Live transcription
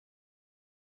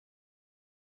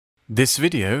This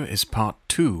video is part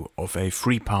 2 of a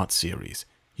 3-part series.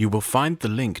 You will find the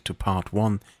link to part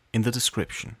 1 in the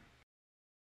description.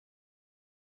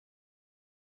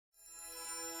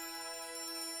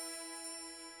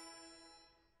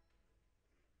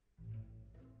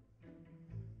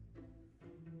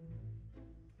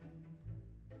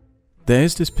 There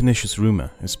is this pernicious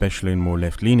rumor, especially in more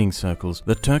left-leaning circles,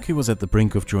 that Turkey was at the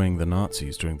brink of joining the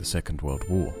Nazis during the Second World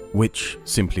War, which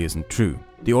simply isn't true.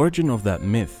 The origin of that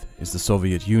myth is the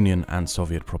Soviet Union and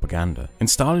Soviet propaganda. In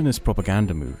Stalinist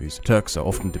propaganda movies, Turks are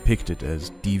often depicted as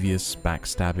devious,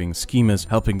 backstabbing schemers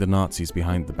helping the Nazis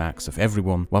behind the backs of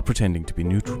everyone while pretending to be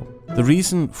neutral. The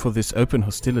reason for this open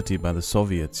hostility by the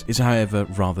Soviets is, however,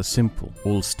 rather simple.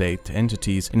 All state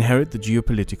entities inherit the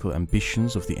geopolitical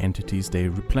ambitions of the entities they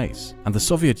replace, and the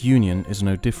Soviet Union is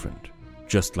no different.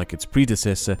 Just like its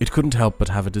predecessor, it couldn't help but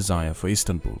have a desire for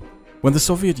Istanbul. When the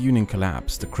Soviet Union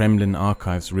collapsed, the Kremlin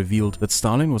archives revealed that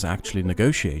Stalin was actually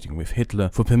negotiating with Hitler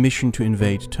for permission to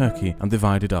invade Turkey and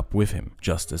divide it up with him,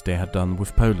 just as they had done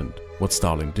with Poland. What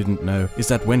Stalin didn't know is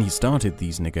that when he started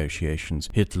these negotiations,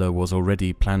 Hitler was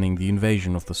already planning the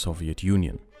invasion of the Soviet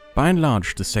Union. By and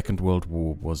large, the Second World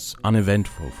War was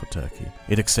uneventful for Turkey.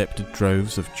 It accepted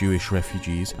droves of Jewish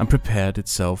refugees and prepared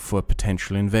itself for a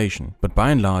potential invasion, but by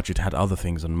and large it had other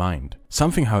things in mind.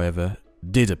 Something, however,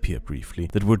 did appear briefly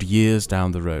that would years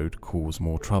down the road cause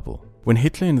more trouble. When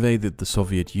Hitler invaded the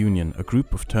Soviet Union, a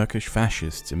group of Turkish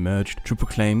fascists emerged to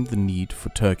proclaim the need for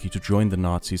Turkey to join the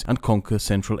Nazis and conquer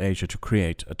Central Asia to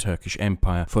create a Turkish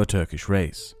empire for a Turkish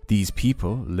race. These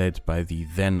people, led by the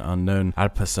then unknown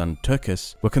Alparslan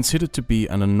Türkes, were considered to be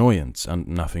an annoyance and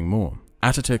nothing more.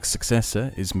 Atatürk's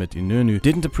successor, İsmet İnönü,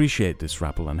 didn't appreciate this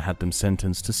rabble and had them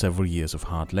sentenced to several years of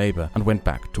hard labor and went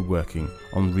back to working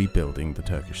on rebuilding the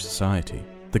Turkish society.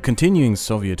 The continuing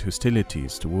Soviet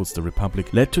hostilities towards the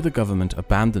Republic led to the government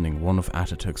abandoning one of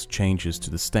Atatürk's changes to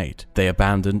the state. They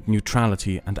abandoned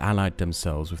neutrality and allied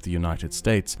themselves with the United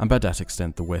States and by that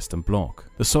extent the Western Bloc.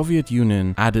 The Soviet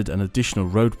Union added an additional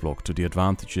roadblock to the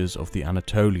advantages of the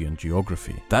Anatolian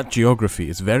geography. That geography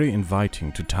is very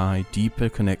inviting to tie deeper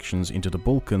connections into the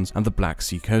Balkans and the Black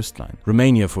Sea coastline.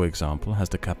 Romania, for example, has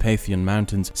the Carpathian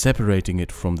Mountains separating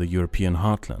it from the European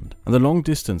heartland, and the long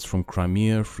distance from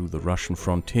Crimea through the Russian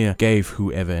frontier gave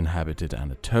whoever inhabited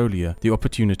Anatolia the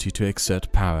opportunity to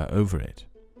exert power over it.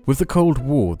 With the Cold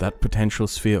War, that potential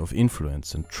sphere of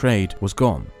influence and trade was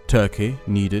gone. Turkey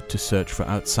needed to search for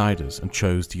outsiders and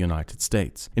chose the United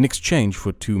States. In exchange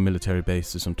for 2 military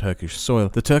bases on Turkish soil,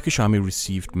 the Turkish army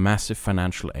received massive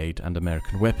financial aid and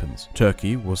American weapons.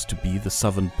 Turkey was to be the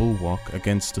southern bulwark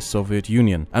against the Soviet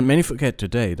Union, and many forget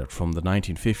today that from the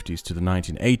 1950s to the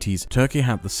 1980s, Turkey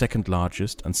had the second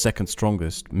largest and second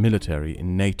strongest military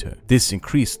in NATO. This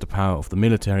increased the power of the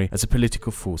military as a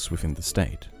political force within the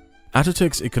state.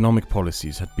 Atatürk's economic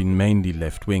policies had been mainly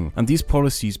left-wing, and these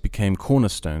policies became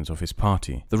cornerstones of his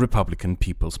party, the Republican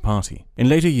People's Party. In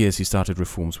later years he started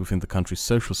reforms within the country's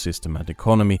social system and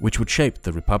economy, which would shape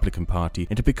the Republican Party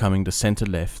into becoming the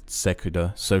center-left,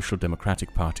 secular, social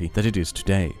democratic party that it is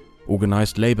today.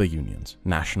 Organized labor unions,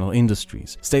 national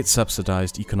industries,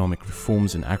 state-subsidized economic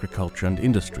reforms in agriculture and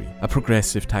industry, a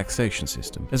progressive taxation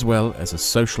system, as well as a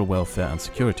social welfare and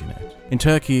security net. In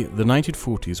Turkey, the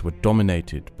 1940s were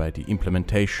dominated by the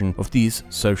implementation of these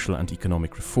social and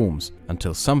economic reforms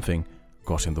until something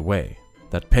got in the way.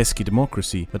 That pesky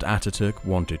democracy that Atatürk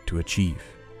wanted to achieve.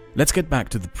 Let's get back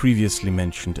to the previously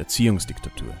mentioned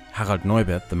Erziehungsdiktatur. Harald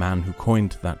Neubert, the man who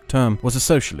coined that term, was a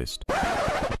socialist.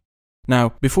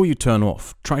 Now, before you turn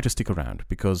off, try to stick around,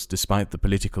 because despite the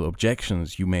political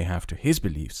objections you may have to his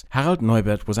beliefs, Harald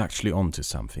Neubert was actually onto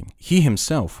something. He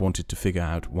himself wanted to figure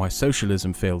out why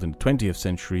socialism failed in the 20th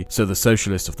century, so the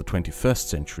socialists of the 21st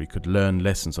century could learn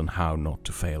lessons on how not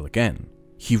to fail again.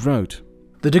 He wrote,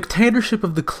 "The dictatorship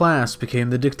of the class became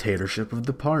the dictatorship of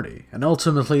the party, and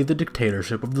ultimately the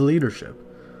dictatorship of the leadership.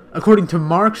 According to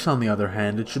Marx, on the other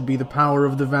hand, it should be the power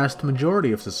of the vast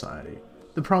majority of society,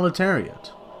 the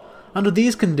proletariat. Under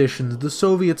these conditions, the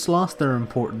Soviets lost their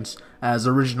importance as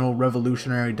original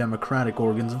revolutionary democratic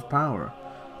organs of power.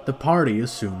 The party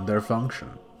assumed their function.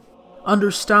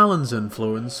 Under Stalin's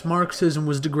influence, Marxism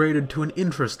was degraded to an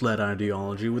interest-led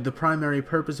ideology with the primary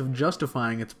purpose of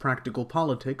justifying its practical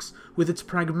politics with its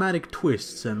pragmatic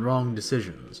twists and wrong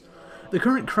decisions. The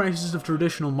current crisis of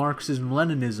traditional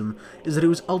Marxism-Leninism is that it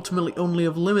was ultimately only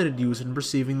of limited use in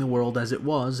perceiving the world as it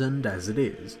was and as it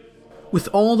is. With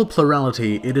all the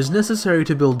plurality, it is necessary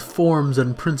to build forms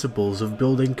and principles of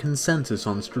building consensus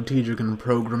on strategic and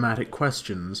programmatic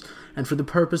questions, and for the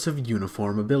purpose of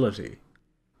uniformability.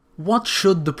 What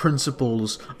should the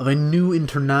principles of a new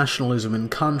internationalism in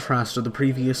contrast to the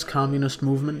previous communist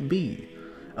movement be?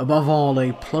 Above all,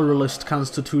 a pluralist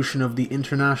constitution of the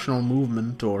international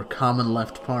movement or common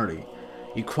left party,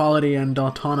 equality and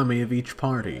autonomy of each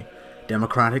party,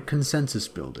 democratic consensus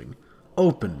building,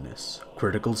 openness,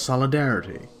 critical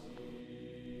solidarity.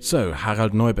 So,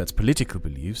 Harald Neubert's political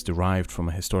beliefs, derived from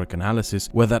a historic analysis,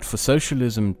 were that for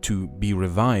socialism to be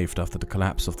revived after the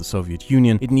collapse of the Soviet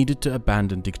Union, it needed to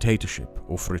abandon dictatorship,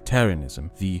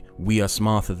 authoritarianism, the "we are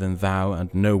smarter than thou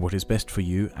and know what is best for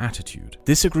you" attitude.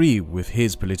 Disagree with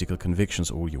his political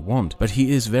convictions all you want, but he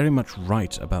is very much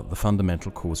right about the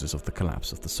fundamental causes of the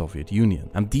collapse of the Soviet Union.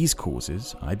 And these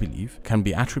causes, I believe, can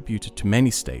be attributed to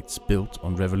many states built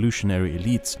on revolutionary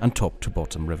elites and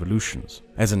top-to-bottom revolutions.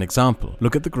 As an example,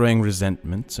 look at the growing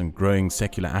resentments and growing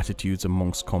secular attitudes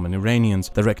amongst common Iranians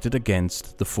directed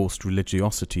against the forced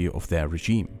religiosity of their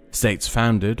regime. States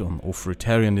founded on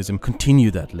authoritarianism continue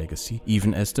that legacy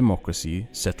even as democracy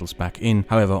settles back in,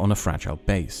 however on a fragile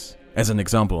base. As an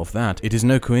example of that, it is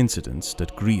no coincidence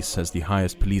that Greece has the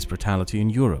highest police brutality in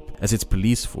Europe, as its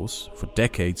police force, for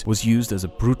decades, was used as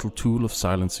a brutal tool of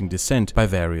silencing dissent by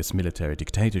various military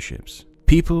dictatorships.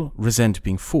 People resent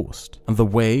being forced, and the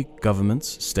way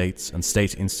governments, states, and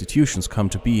state institutions come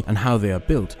to be and how they are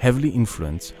built heavily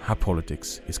influence how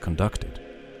politics is conducted.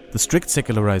 The strict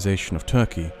secularization of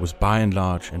Turkey was by and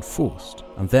large enforced,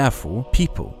 and therefore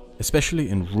people, especially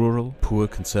in rural, poor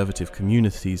conservative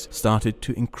communities, started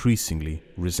to increasingly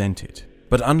resent it.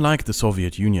 But unlike the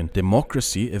Soviet Union,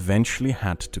 democracy eventually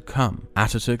had to come.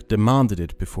 Atatürk demanded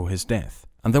it before his death.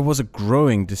 And there was a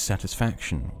growing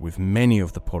dissatisfaction with many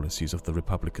of the policies of the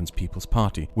Republican People's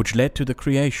Party, which led to the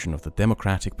creation of the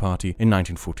Democratic Party in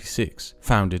 1946,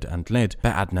 founded and led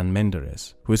by Adnan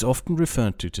Menderes, who is often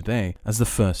referred to today as the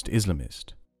first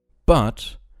Islamist.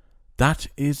 But that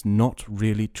is not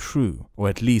really true, or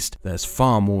at least there's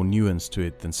far more nuance to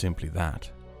it than simply that.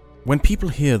 When people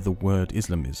hear the word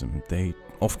Islamism, they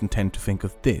often tend to think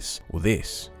of this,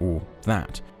 or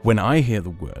that. When I hear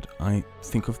the word, I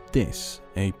think of this,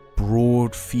 a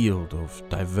broad field of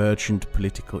divergent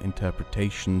political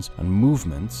interpretations and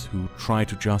movements who try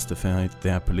to justify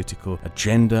their political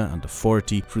agenda and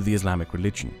authority through the Islamic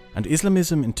religion. And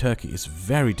Islamism in Turkey is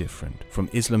very different from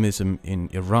Islamism in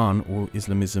Iran or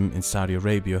Islamism in Saudi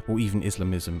Arabia or even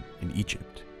Islamism in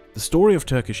Egypt. The story of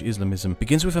Turkish Islamism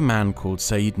begins with a man called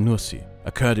Said Nursi,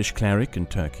 a Kurdish cleric in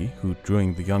Turkey who,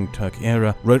 during the Young Turk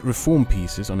era, wrote reform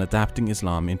pieces on adapting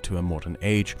Islam into a modern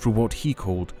age through what he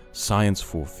called science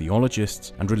for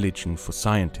theologists and religion for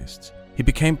scientists. He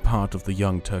became part of the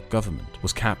Young Turk government,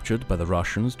 was captured by the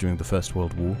Russians during the First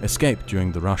World War, escaped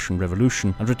during the Russian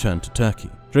Revolution, and returned to Turkey.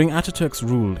 During Atatürk's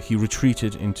rule, he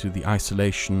retreated into the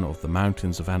isolation of the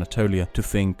mountains of Anatolia to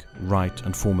think, write,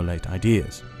 and formulate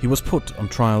ideas. He was put on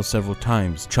trial several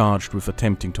times, charged with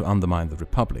attempting to undermine the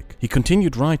Republic. He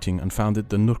continued writing and founded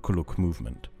the Nurkuluk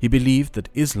movement. He believed that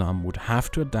Islam would have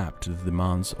to adapt to the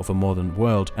demands of a modern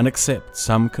world and accept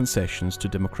some concessions to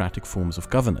democratic forms of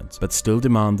governance, but still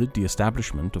demanded the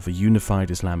establishment of a unified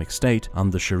Islamic state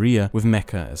under Sharia with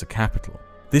Mecca as a capital.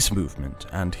 This movement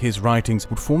and his writings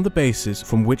would form the basis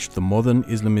from which the modern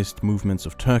Islamist movements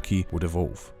of Turkey would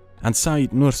evolve. And Said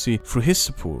Nursi threw his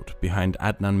support behind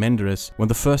Adnan Menderes when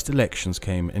the first elections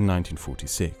came in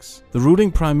 1946. The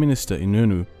ruling Prime Minister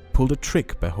İnönü pulled a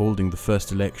trick by holding the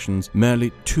first elections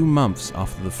merely 2 months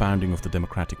after the founding of the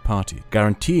Democratic Party,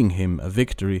 guaranteeing him a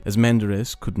victory as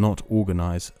Menderes could not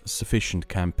organize a sufficient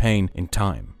campaign in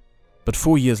time. But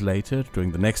 4 years later,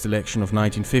 during the next election of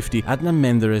 1950, Adnan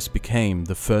Menderes became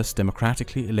the first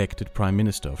democratically elected Prime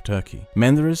Minister of Turkey.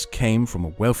 Menderes came from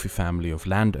a wealthy family of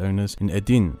landowners in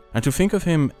Edirne, and to think of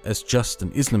him as just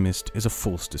an Islamist is a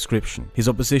false description. His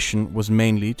opposition was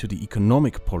mainly to the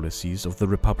economic policies of the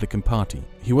Republican Party.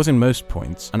 He was in most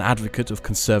points an advocate of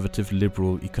conservative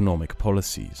liberal economic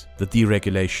policies, the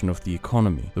deregulation of the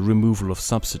economy, the removal of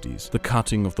subsidies, the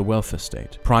cutting of the welfare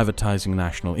state, privatizing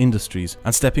national industries,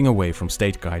 and stepping away from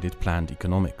state-guided planned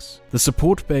economics. The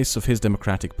support base of his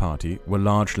Democratic Party were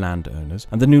large landowners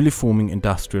and the newly forming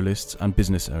industrialists and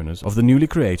business owners of the newly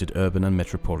created urban and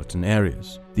metropolitan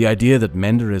areas. The idea that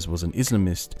Menderes was an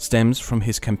Islamist stems from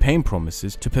his campaign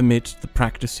promises to permit the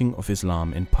practicing of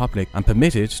Islam in public and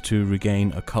permit it to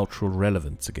regain a cultural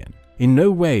relevance again. In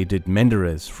no way did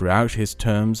Menderes, throughout his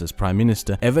terms as Prime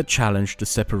Minister, ever challenge the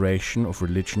separation of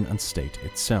religion and state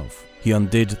itself. He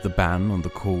undid the ban on the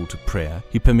call to prayer,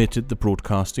 he permitted the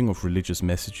broadcasting of religious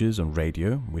messages on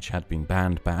radio, which had been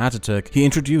banned by Atatürk, he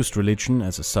introduced religion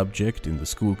as a subject in the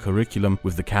school curriculum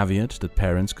with the caveat that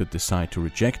parents could decide to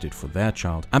reject it for their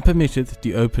child, and permitted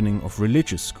the opening of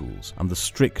religious schools under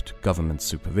strict government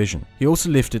supervision. He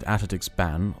also lifted Atatürk's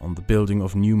ban on the building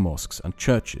of new mosques and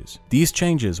churches. These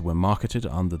changes were marketed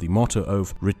under the motto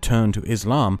of "Return to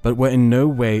Islam," but were in no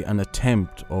way an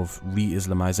attempt of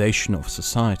re-Islamization of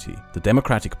society. The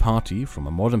Democratic Party, from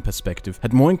a modern perspective,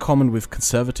 had more in common with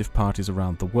conservative parties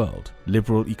around the world.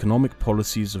 Liberal economic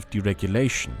policies of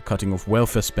deregulation, cutting off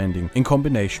welfare spending, in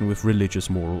combination with religious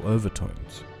moral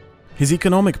overtones. His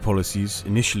economic policies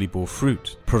initially bore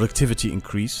fruit. Productivity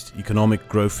increased, economic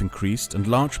growth increased, and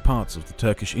large parts of the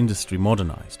Turkish industry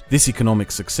modernized. This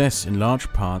economic success in large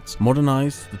parts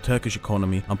modernized the Turkish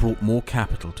economy and brought more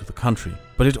capital to the country.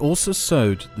 But it also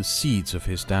sowed the seeds of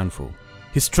his downfall.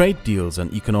 His trade deals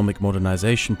and economic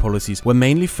modernization policies were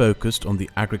mainly focused on the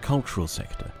agricultural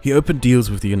sector. He opened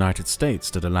deals with the United States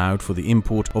that allowed for the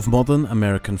import of modern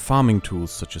American farming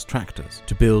tools such as tractors,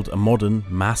 to build a modern,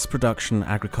 mass-production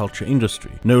agriculture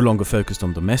industry, no longer focused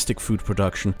on domestic food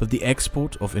production, but the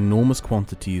export of enormous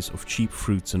quantities of cheap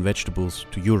fruits and vegetables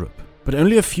to Europe. But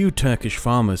only a few Turkish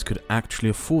farmers could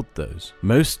actually afford those.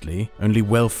 Mostly, only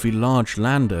wealthy large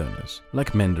landowners,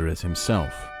 like Menderes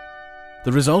himself.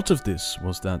 The result of this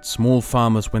was that small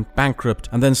farmers went bankrupt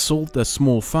and then sold their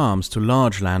small farms to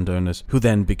large landowners, who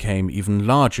then became even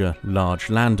larger large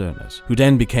landowners, who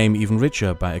then became even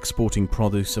richer by exporting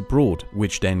produce abroad,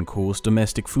 which then caused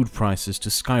domestic food prices to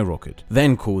skyrocket,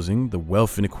 then causing the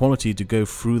wealth inequality to go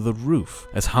through the roof,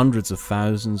 as hundreds of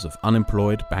thousands of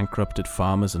unemployed, bankrupted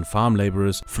farmers and farm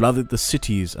laborers flooded the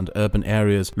cities and urban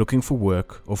areas looking for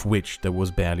work, of which there was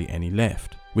barely any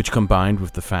left. Which, combined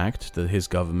with the fact that his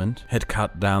government had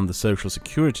cut down the social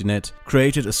security net,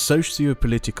 created a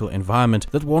socio-political environment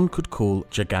that one could call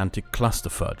gigantic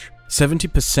clusterfudge.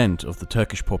 70% of the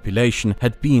Turkish population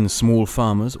had been small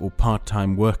farmers or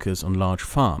part-time workers on large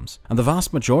farms, and the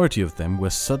vast majority of them were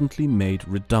suddenly made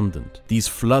redundant. These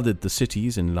flooded the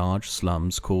cities in large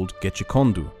slums called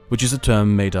gecekondu, which is a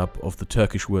term made up of the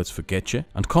Turkish words for gece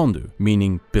and kondu,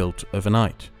 meaning built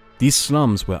overnight. These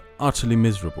slums were utterly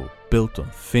miserable, built on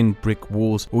thin brick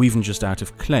walls or even just out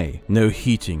of clay. No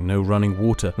heating, no running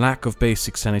water, lack of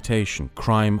basic sanitation,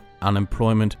 crime,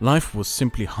 unemployment. Life was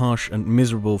simply harsh and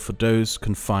miserable for those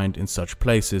confined in such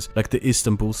places like the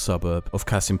Istanbul suburb of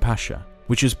Kasımpaşa,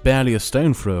 which is barely a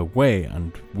stone throw away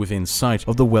and within sight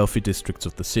of the wealthy districts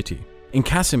of the city. In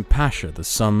Kasımpaşa, the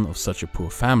son of such a poor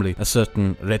family, a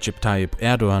certain Recep Tayyip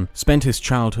Erdoğan spent his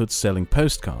childhood selling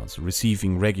postcards,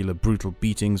 receiving regular brutal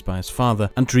beatings by his father,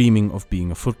 and dreaming of being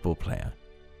a football player.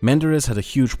 Menderes had a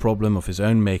huge problem of his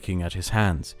own making at his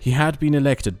hands. He had been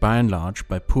elected by and large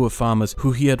by poor farmers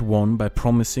who he had won by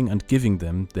promising and giving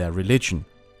them their religion,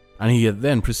 and he had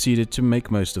then proceeded to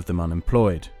make most of them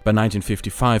unemployed. By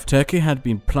 1955, Turkey had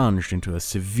been plunged into a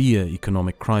severe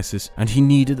economic crisis, and he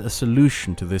needed a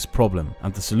solution to this problem,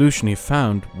 and the solution he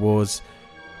found was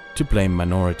to blame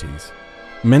minorities.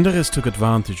 Menderes took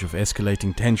advantage of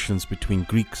escalating tensions between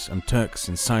Greeks and Turks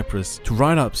in Cyprus to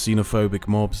rile up xenophobic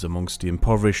mobs amongst the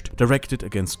impoverished, directed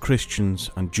against Christians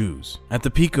and Jews. At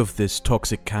the peak of this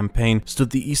toxic campaign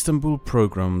stood the Istanbul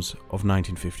pogroms of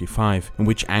 1955, in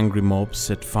which angry mobs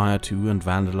set fire to and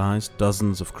vandalized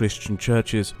dozens of Christian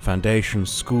churches,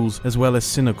 foundations, schools, as well as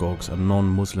synagogues and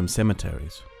non-Muslim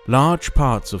cemeteries. Large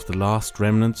parts of the last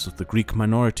remnants of the Greek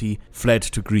minority fled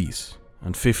to Greece,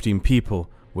 and 15 people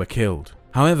were killed.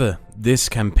 However, this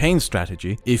campaign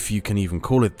strategy, if you can even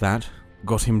call it that,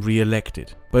 got him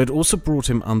re-elected. But it also brought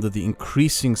him under the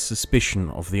increasing suspicion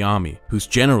of the army, whose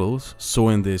generals saw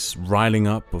in this riling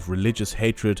up of religious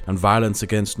hatred and violence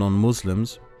against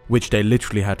non-Muslims, which they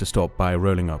literally had to stop by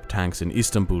rolling up tanks in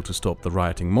Istanbul to stop the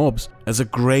rioting mobs, as a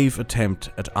grave attempt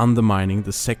at undermining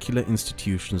the secular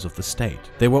institutions of the state.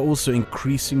 They were also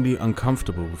increasingly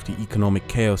uncomfortable with the economic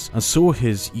chaos and saw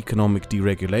his economic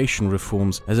deregulation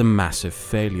reforms as a massive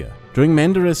failure. During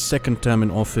Menderes' second term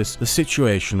in office, the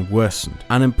situation worsened.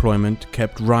 Unemployment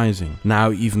kept rising.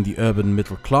 Now even the urban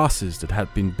middle classes that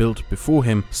had been built before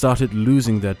him started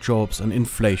losing their jobs and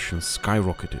inflation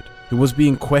skyrocketed. He was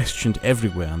being questioned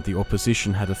everywhere and the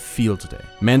opposition had a field day.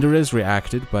 Menderes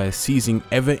reacted by seizing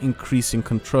ever-increasing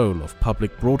control of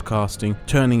public broadcasting,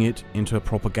 turning it into a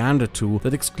propaganda tool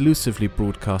that exclusively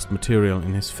broadcast material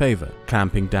in his favor,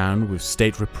 clamping down with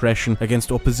state repression against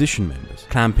opposition members,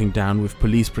 clamping down with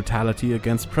police brutality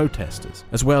against protesters,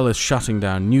 as well as shutting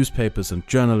down newspapers and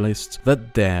journalists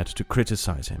that dared to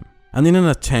criticize him. And in an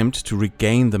attempt to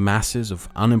regain the masses of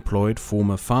unemployed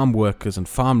former farm workers and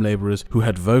farm laborers who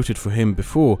had voted for him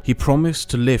before, he promised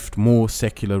to lift more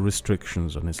secular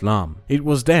restrictions on Islam. It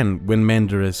was then when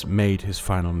Menderes made his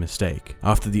final mistake.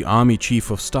 After the army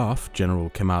chief of staff, General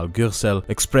Kemal Gürsel,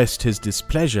 expressed his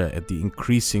displeasure at the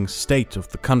increasing state of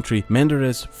the country,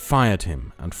 Menderes fired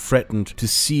him and threatened to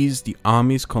seize the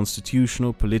army's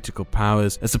constitutional political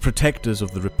powers as the protectors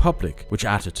of the republic which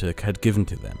Atatürk had given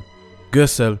to them.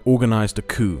 Gürsel organized a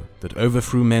coup that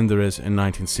overthrew Menderes in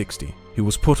 1960. He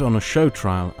was put on a show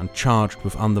trial and charged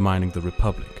with undermining the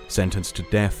republic, sentenced to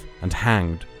death and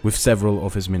hanged with several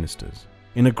of his ministers.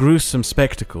 In a gruesome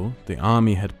spectacle, the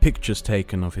army had pictures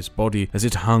taken of his body as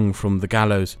it hung from the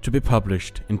gallows to be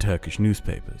published in Turkish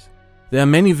newspapers. There are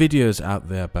many videos out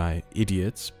there by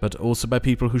idiots, but also by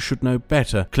people who should know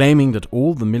better, claiming that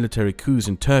all the military coups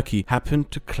in Turkey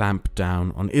happened to clamp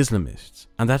down on Islamists,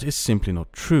 and that is simply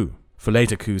not true. For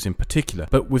later coups in particular.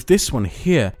 But with this one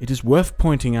here, it is worth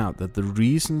pointing out that the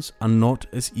reasons are not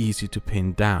as easy to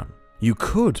pin down. You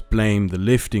could blame the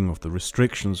lifting of the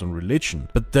restrictions on religion,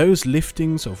 but those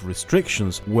liftings of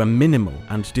restrictions were minimal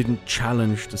and didn't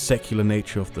challenge the secular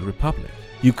nature of the republic.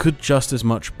 You could just as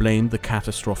much blame the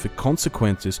catastrophic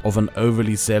consequences of an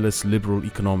overly zealous liberal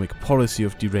economic policy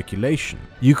of deregulation.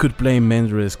 You could blame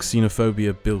Menderes'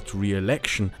 xenophobia-built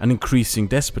re-election and increasing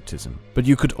despotism. But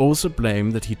you could also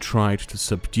blame that he tried to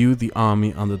subdue the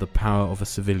army under the power of a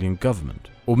civilian government.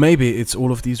 Or maybe it's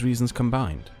all of these reasons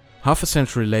combined. Half a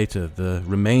century later, the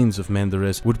remains of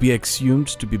Menderes would be exhumed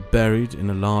to be buried in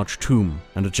a large tomb,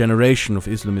 and a generation of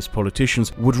Islamist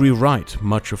politicians would rewrite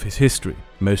much of his history,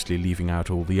 mostly leaving out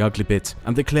all the ugly bits,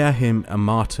 and declare him a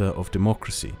martyr of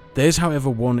democracy. There is, however,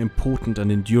 one important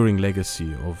and enduring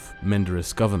legacy of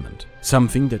Menderes' government,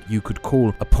 something that you could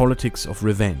call a politics of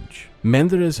revenge.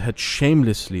 Menderes had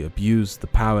shamelessly abused the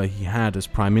power he had as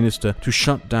prime minister to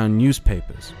shut down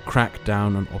newspapers, crack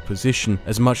down on opposition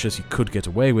as much as he could get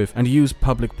away with, and use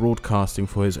public broadcasting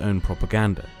for his own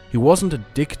propaganda. He wasn't a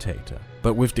dictator,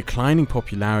 but with declining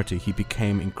popularity he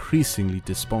became increasingly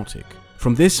despotic.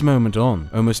 From this moment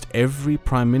on, almost every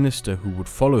prime minister who would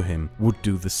follow him would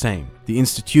do the same. The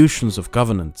institutions of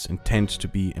governance, intent to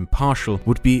be impartial,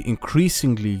 would be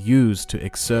increasingly used to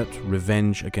exert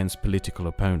revenge against political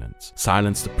opponents,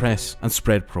 silence the press, and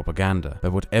spread propaganda by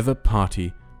whatever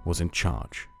party was in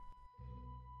charge.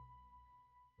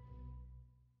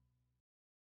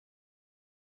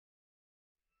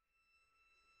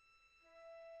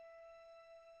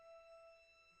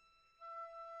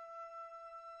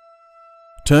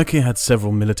 Turkey had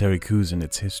several military coups in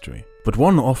its history, but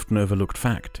one often overlooked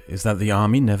fact is that the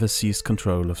army never seized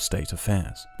control of state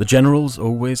affairs. The generals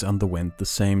always underwent the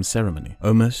same ceremony,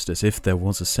 almost as if there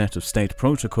was a set of state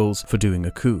protocols for doing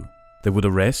a coup. They would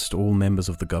arrest all members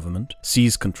of the government,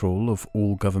 seize control of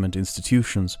all government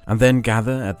institutions, and then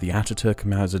gather at the Atatürk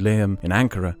mausoleum in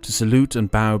Ankara to salute and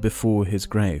bow before his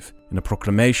grave, in a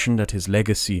proclamation that his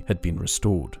legacy had been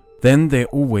restored. Then they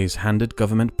always handed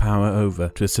government power over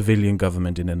to a civilian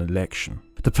government in an election.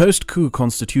 The post-coup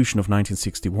constitution of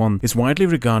 1961 is widely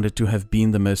regarded to have been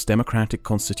the most democratic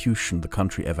constitution the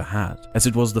country ever had, as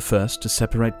it was the first to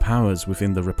separate powers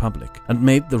within the republic, and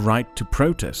made the right to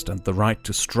protest and the right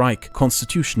to strike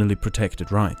constitutionally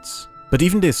protected rights. But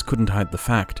even this couldn't hide the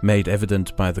fact, made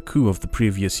evident by the coup of the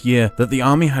previous year, that the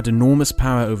army had enormous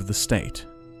power over the state.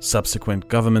 Subsequent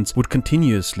governments would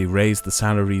continuously raise the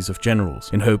salaries of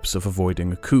generals in hopes of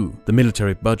avoiding a coup. The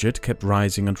military budget kept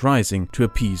rising and rising to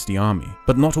appease the army,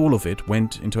 but not all of it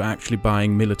went into actually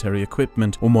buying military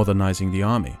equipment or modernizing the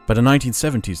army. By the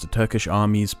 1970s, the Turkish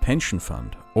army's pension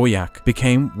fund, Ocak,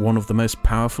 became one of the most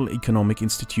powerful economic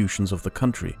institutions of the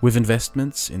country, with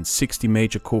investments in 60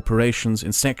 major corporations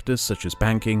in sectors such as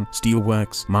banking,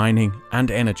 steelworks, mining, and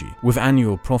energy, with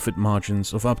annual profit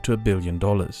margins of up to $1 billion.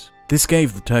 This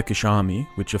gave the Turkish army,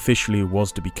 which officially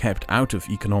was to be kept out of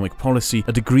economic policy,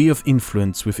 a degree of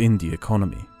influence within the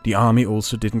economy. The army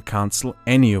also didn't cancel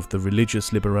any of the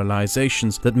religious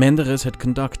liberalizations that Menderes had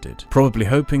conducted, probably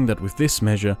hoping that with this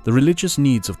measure the religious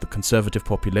needs of the conservative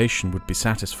population would be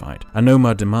satisfied, and no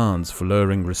more demands for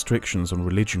lowering restrictions on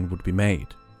religion would be made.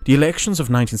 The elections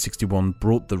of 1961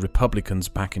 brought the Republicans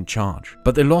back in charge,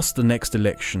 but they lost the next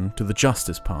election to the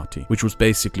Justice Party, which was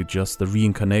basically just the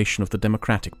reincarnation of the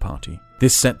Democratic Party.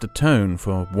 This set the tone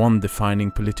for one defining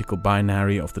political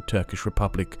binary of the Turkish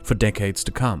Republic for decades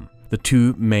to come. The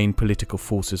two main political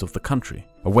forces of the country,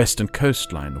 a western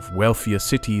coastline of wealthier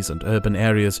cities and urban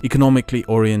areas economically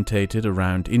orientated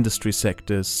around industry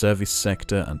sectors, service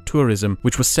sector and tourism,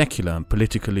 which was secular and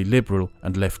politically liberal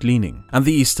and left-leaning, and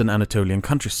the eastern Anatolian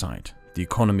countryside. The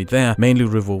economy there mainly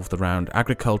revolved around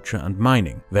agriculture and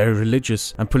mining, very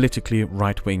religious and politically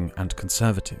right-wing and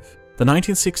conservative. The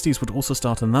 1960s would also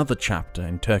start another chapter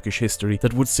in Turkish history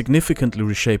that would significantly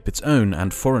reshape its own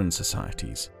and foreign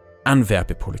societies.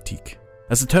 Anwerbepolitik.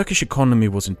 As the Turkish economy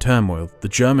was in turmoil, the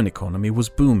German economy was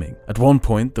booming. At one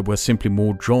point, there were simply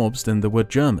more jobs than there were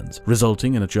Germans,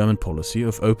 resulting in a German policy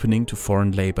of opening to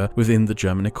foreign labor within the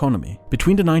German economy.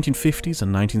 Between the 1950s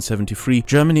and 1973,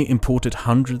 Germany imported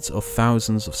hundreds of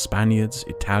thousands of Spaniards,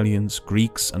 Italians,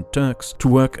 Greeks, and Turks to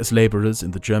work as laborers in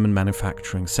the German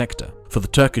manufacturing sector. For the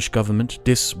Turkish government,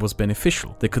 this was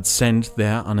beneficial. They could send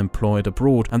their unemployed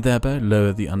abroad and thereby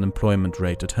lower the unemployment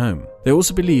rate at home. They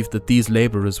also believed that these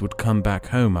laborers would come back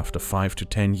home after 5 to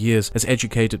 10 years as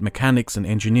educated mechanics and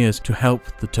engineers to help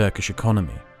the Turkish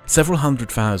economy. Several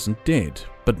hundred thousand did,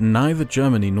 but neither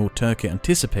Germany nor Turkey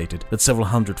anticipated that several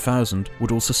hundred thousand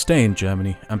would also stay in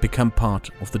Germany and become part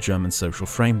of the German social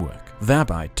framework,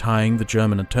 thereby tying the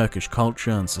German and Turkish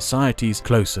culture and societies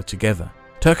closer together.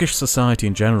 Turkish society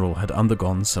in general had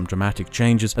undergone some dramatic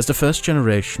changes as the first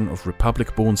generation of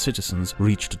republic-born citizens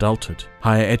reached adulthood,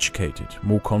 higher educated,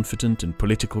 more confident in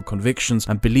political convictions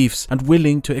and beliefs and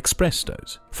willing to express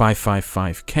those.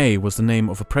 555K was the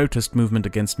name of a protest movement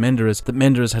against Menderes that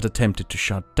Menderes had attempted to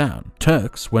shut down.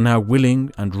 Turks were now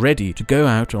willing and ready to go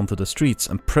out onto the streets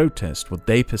and protest what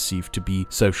they perceived to be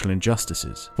social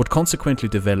injustices. What consequently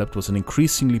developed was an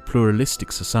increasingly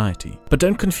pluralistic society. But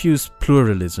don't confuse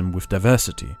pluralism with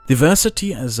diversity.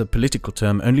 Diversity as a political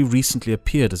term only recently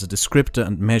appeared as a descriptor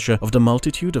and measure of the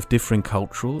multitude of differing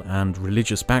cultural and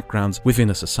religious backgrounds within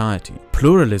a society.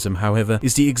 Pluralism, however,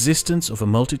 is the existence of a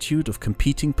multitude of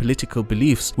competing political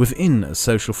beliefs within a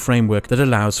social framework that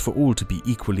allows for all to be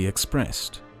equally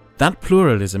expressed. That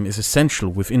pluralism is essential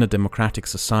within a democratic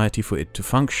society for it to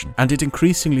function, and it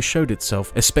increasingly showed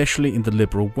itself especially in the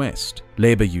liberal West.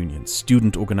 Labor unions,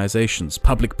 student organizations,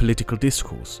 public political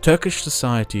discourse. Turkish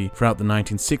society throughout the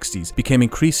 1960s became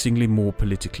increasingly more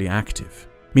politically active.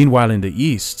 Meanwhile, in the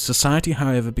East, society,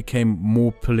 however, became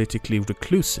more politically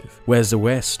reclusive. Whereas the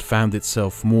West found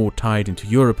itself more tied into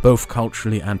Europe, both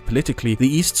culturally and politically,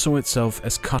 the East saw itself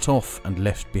as cut off and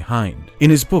left behind. In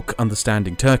his book,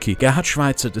 Understanding Turkey, Gerhard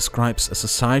Schweitzer describes a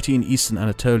society in Eastern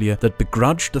Anatolia that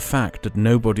begrudged the fact that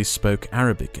nobody spoke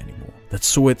Arabic anymore, that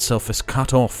saw itself as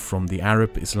cut off from the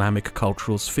Arab-Islamic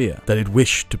cultural sphere that it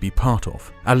wished to be part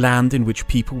of. A land in which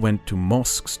people went to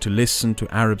mosques to listen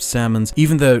to Arab sermons,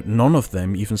 even though none of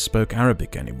them even spoke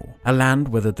Arabic anymore. A land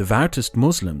where the devoutest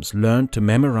Muslims learned to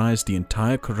memorize the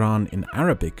entire Quran in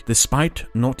Arabic despite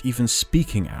not even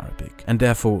speaking Arabic, and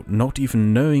therefore not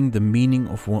even knowing the meaning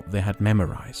of what they had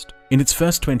memorized. In its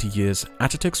first 20 years,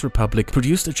 Atatürk's republic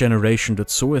produced a generation that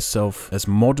saw itself as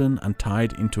modern and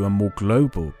tied into a more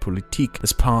global politique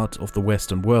as part of the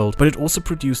Western world, but it also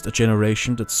produced a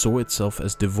generation that saw itself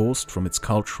as divorced from its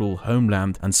cultural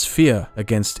homeland and sphere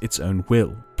against its own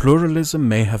will. Pluralism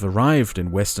may have arrived in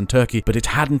Western Turkey, but it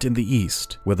hadn't in the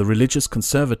East, where the religious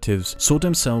conservatives saw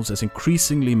themselves as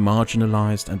increasingly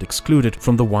marginalized and excluded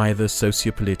from the wider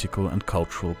socio-political and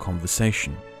cultural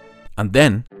conversation. And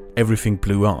then, everything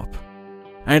blew up.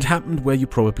 And it happened where you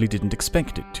probably didn't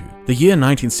expect it to. The year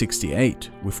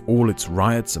 1968, with all its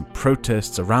riots and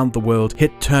protests around the world,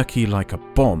 hit Turkey like a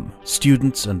bomb.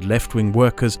 Students and left-wing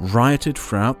workers rioted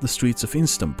throughout the streets of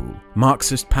Istanbul.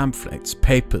 Marxist pamphlets,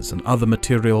 papers and other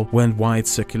material were in wide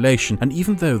circulation, and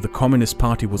even though the Communist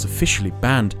Party was officially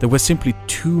banned, there were simply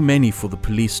too many for the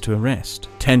police to arrest.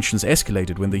 Tensions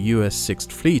escalated when the US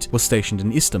 6th Fleet was stationed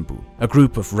in Istanbul. A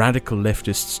group of radical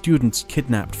leftist students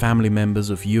kidnapped family members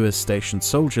of US-stationed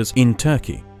soldiers in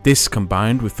Turkey. This,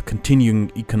 combined with the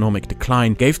continuing economic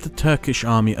decline, gave the Turkish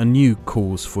army a new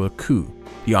cause for a coup.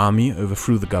 The army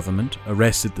overthrew the government,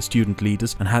 arrested the student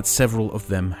leaders, and had several of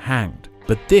them hanged.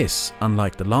 But this,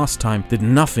 unlike the last time, did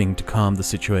nothing to calm the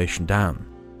situation down.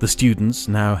 The students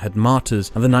now had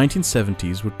martyrs, and the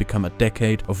 1970s would become a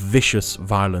decade of vicious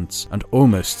violence and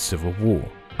almost civil war.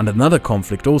 And another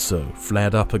conflict also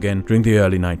flared up again during the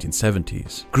early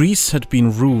 1970s. Greece had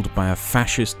been ruled by a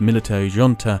fascist military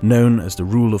junta known as the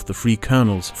Rule of the Free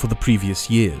Colonels for the previous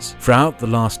years. Throughout the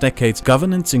last decades,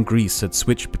 governance in Greece had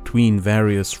switched between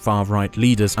various far-right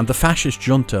leaders, and the fascist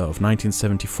junta of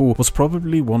 1974 was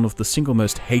probably one of the single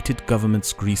most hated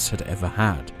governments Greece had ever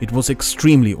had. It was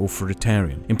extremely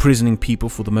authoritarian, imprisoning people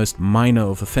for the most minor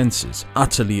of offences.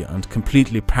 Utterly and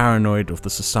completely paranoid of the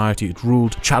society it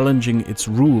ruled, challenging its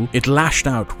rule, it lashed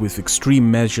out with extreme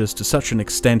measures to such an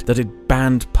extent that it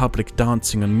banned public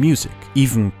dancing and music,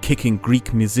 even kicking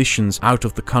Greek musicians out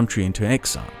of the country into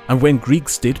exile. And when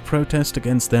Greeks did protest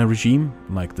against their regime,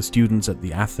 like the students at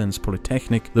the Athens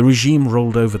Polytechnic, the regime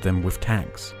rolled over them with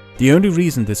tanks. The only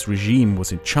reason this regime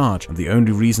was in charge, and the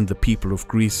only reason the people of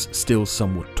Greece still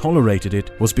somewhat tolerated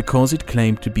it, was because it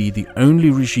claimed to be the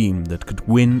only regime that could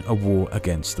win a war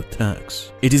against the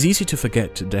Turks. It is easy to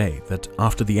forget today that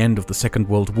after the end of the Second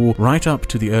World War, right up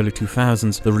to the early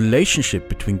 2000s, the relationship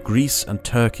between Greece and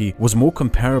Turkey was more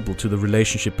comparable to the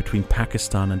relationship between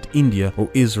Pakistan and India or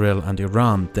Israel and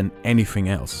Iran than anything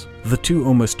else. The two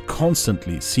almost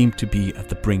constantly seemed to be at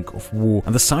the brink of war,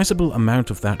 and the sizable amount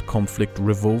of that conflict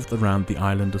revolved around the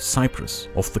island of Cyprus,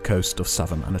 off the coast of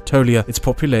southern Anatolia, its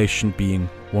population being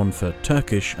 1/3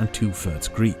 Turkish and 2/3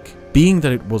 Greek. Being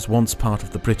that it was once part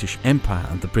of the British Empire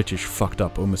and the British fucked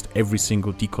up almost every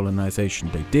single decolonization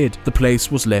they did, the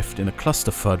place was left in a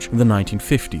clusterfudge in the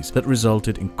 1950s that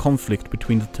resulted in conflict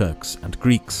between the Turks and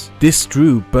Greeks. This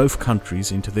drew both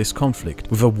countries into this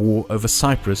conflict, with a war over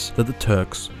Cyprus that the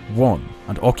Turks won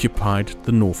and occupied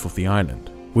the north of the island,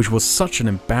 which was such an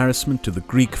embarrassment to the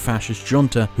Greek fascist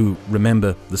junta, who,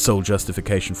 remember, the sole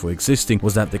justification for existing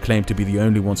was that they claimed to be the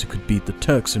only ones who could beat the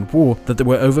Turks in war, that they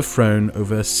were overthrown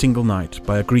over a single night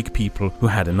by a Greek people who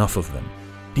had enough of them.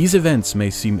 These events may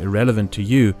seem irrelevant to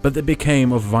you, but they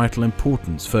became of vital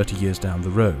importance 30 years down the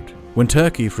road. When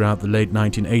Turkey throughout the late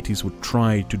 1980s would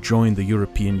try to join the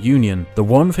European Union, the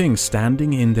one thing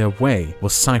standing in their way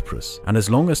was Cyprus, and as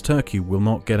long as Turkey will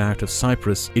not get out of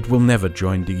Cyprus, it will never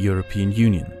join the European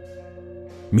Union.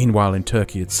 Meanwhile, in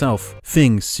Turkey itself,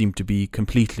 things seem to be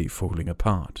completely falling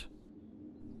apart.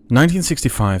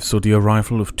 1965 saw the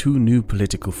arrival of two new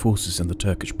political forces in the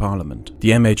Turkish parliament,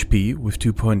 the MHP with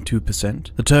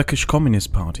 2.2%, the Turkish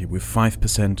Communist Party with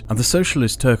 5%, and the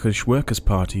Socialist Turkish Workers'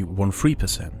 Party won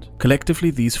 3%.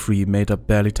 Collectively, these three made up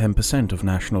barely 10% of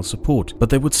national support, but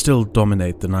they would still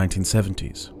dominate the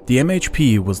 1970s. The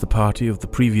MHP was the party of the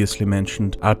previously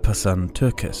mentioned Alparslan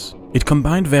Türkeş. It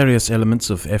combined various elements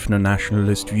of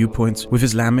ethno-nationalist viewpoints with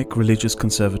Islamic religious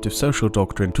conservative social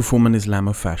doctrine to form an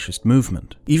Islamo-fascist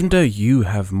movement. Even though you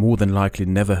have more than likely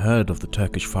never heard of the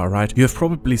Turkish far right, you have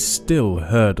probably still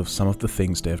heard of some of the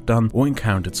things they have done or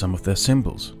encountered some of their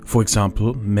symbols. For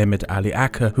example, Mehmet Ali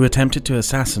Aka, who attempted to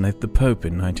assassinate the Pope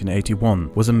in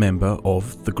 1981, was a member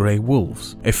of the Grey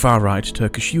Wolves, a far-right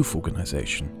Turkish youth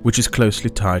organization, which is closely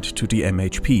tied to the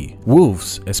MHP.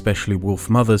 Wolves, especially wolf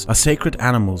mothers, are sacred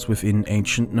animals within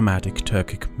ancient nomadic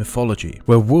Turkic mythology,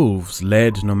 where wolves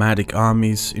led nomadic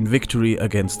armies in victory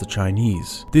against the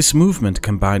Chinese. This movement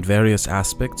combined various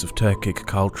aspects of Turkic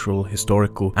cultural,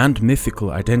 historical, and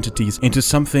mythical identities into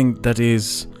something that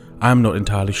is, I'm not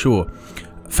entirely sure.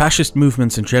 Fascist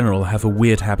movements in general have a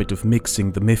weird habit of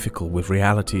mixing the mythical with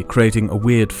reality, creating a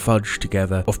weird fudge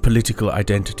together of political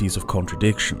identities of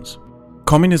contradictions.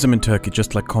 Communism in Turkey,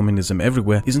 just like communism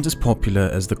everywhere, isn't as popular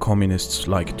as the communists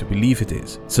like to believe it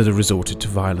is, so they resorted to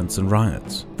violence and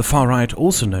riots. The far right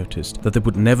also noticed that they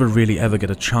would never really ever get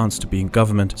a chance to be in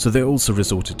government, so they also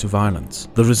resorted to violence.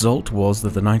 The result was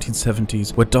that the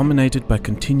 1970s were dominated by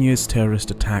continuous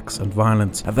terrorist attacks and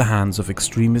violence at the hands of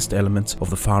extremist elements of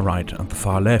the far right and the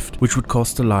far left, which would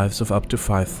cost the lives of up to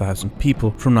 5,000 people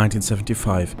from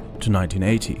 1975 to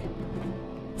 1980.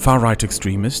 Far-right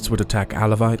extremists would attack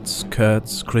Alawites,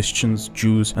 Kurds, Christians,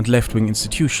 Jews, and left-wing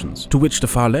institutions, to which the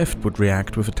far left would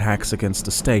react with attacks against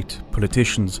the state,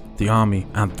 politicians, the army,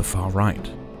 and the far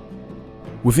right.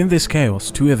 Within this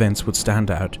chaos, two events would stand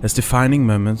out as defining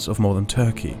moments of modern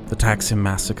Turkey: the Taksim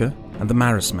Massacre and the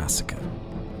Maris Massacre.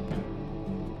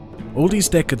 All these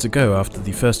decades ago, after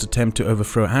the first attempt to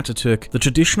overthrow Atatürk, the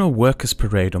traditional workers'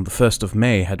 parade on the 1st of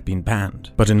May had been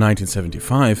banned. But in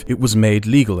 1975, it was made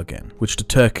legal again, which the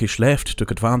Turkish left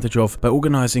took advantage of by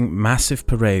organizing massive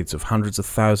parades of hundreds of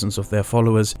thousands of their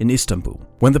followers in Istanbul.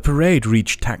 When the parade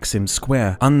reached Taksim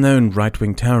Square, unknown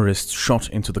right-wing terrorists shot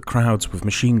into the crowds with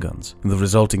machine guns. In the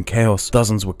resulting chaos,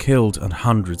 dozens were killed and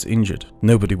hundreds injured.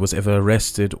 Nobody was ever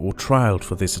arrested or trialed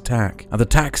for this attack, and the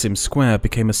Taksim Square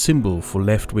became a symbol for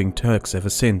left-wing Turks ever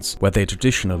since, where they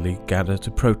traditionally gather to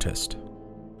protest.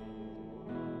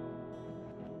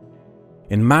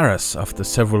 In Maras, after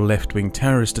several left-wing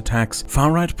terrorist attacks,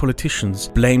 far-right politicians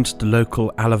blamed the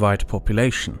local Alawite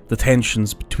population. The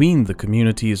tensions between the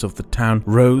communities of the town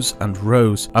rose and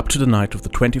rose up to the night of the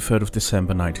 23rd of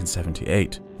December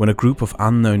 1978, when a group of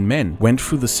unknown men went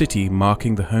through the city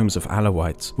marking the homes of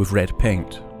Alawites with red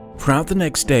paint. Throughout the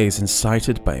next days,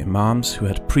 incited by imams who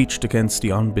had preached against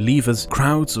the unbelievers,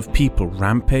 crowds of people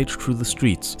rampaged through the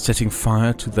streets, setting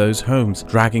fire to those homes,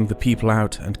 dragging the people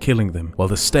out and killing them, while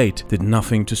the state did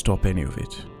nothing to stop any of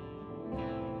it.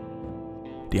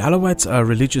 The Alawites are a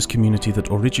religious community that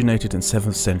originated in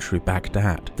 7th century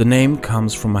Baghdad. The name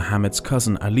comes from Muhammad's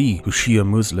cousin Ali, who Shia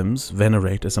Muslims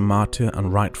venerate as a martyr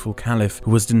and rightful caliph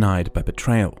who was denied by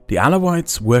betrayal. The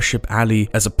Alawites worship Ali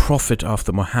as a prophet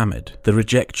after Muhammad. They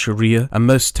reject Sharia and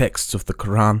most texts of the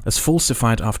Quran as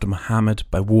falsified after Muhammad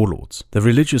by warlords. Their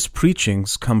religious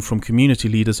preachings come from community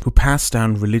leaders who pass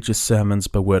down religious sermons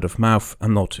by word of mouth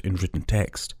and not in written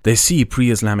text. They see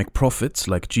pre-Islamic prophets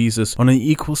like Jesus on an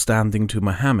equal standing to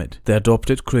Muhammad. They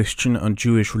adopted Christian and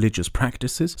Jewish religious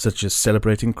practices, such as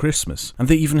celebrating Christmas, and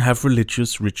they even have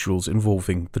religious rituals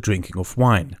involving the drinking of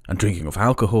wine, and drinking of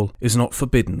alcohol is not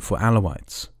forbidden for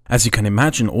Alawites. As you can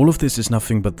imagine, all of this is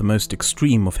nothing but the most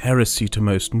extreme of heresy to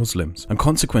most Muslims, and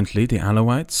consequently the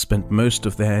Alawites spent most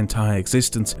of their entire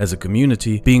existence as a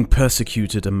community being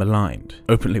persecuted and maligned.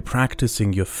 Openly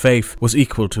practicing your faith was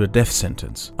equal to a death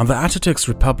sentence. Under Atatürk's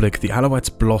republic, the Alawites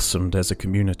blossomed as a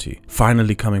community,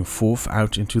 finally coming forth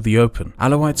out into the open.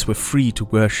 Alawites were free to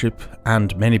worship,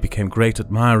 and many became great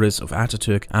admirers of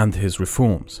Atatürk and his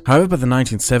reforms. However, by the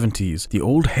 1970s, the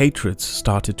old hatreds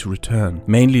started to return,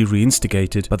 mainly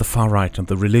reinstigated by the far right and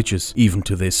the religious, even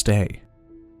to this day.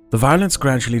 The violence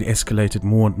gradually escalated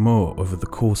more and more over the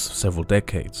course of several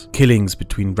decades. Killings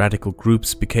between radical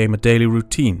groups became a daily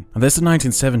routine, and as the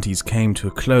 1970s came to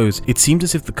a close, it seemed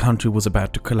as if the country was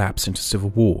about to collapse into civil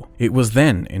war. It was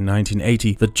then, in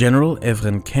 1980, that General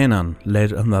Evren Kenan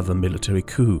led another military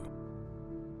coup.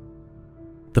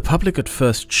 The public at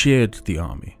first cheered the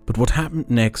army, but what happened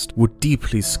next would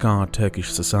deeply scar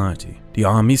Turkish society. The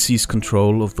army seized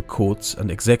control of the courts and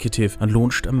executive and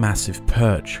launched a massive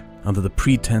purge. Under the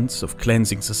pretense of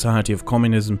cleansing society of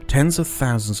communism, tens of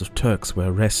thousands of Turks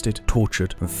were arrested,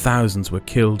 tortured, and thousands were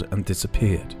killed and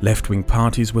disappeared. Left-wing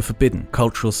parties were forbidden,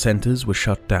 cultural centers were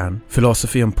shut down,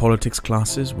 philosophy and politics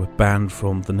classes were banned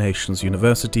from the nation's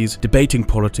universities, debating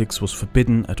politics was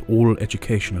forbidden at all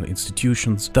educational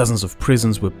institutions, dozens of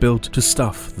prisons were built to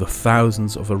stuff the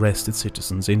thousands of arrested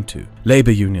citizens into.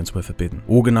 Labor unions were forbidden,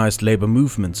 organized labor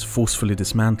movements forcefully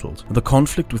dismantled, and the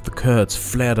conflict with the Kurds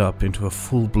flared up into a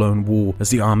full-blown war as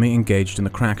the army engaged in a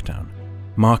crackdown,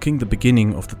 marking the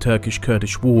beginning of the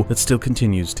Turkish-Kurdish war that still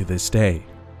continues to this day.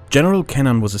 General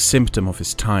Kenan was a symptom of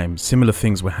his time. Similar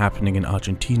things were happening in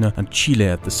Argentina and Chile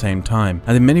at the same time,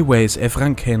 and in many ways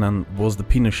Evren Kenan was the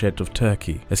Pinochet of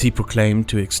Turkey. As he proclaimed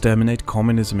to exterminate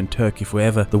communism in Turkey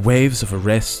forever, the waves of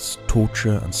arrests,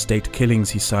 torture and state killings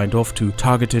he signed off to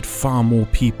targeted far more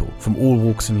people from all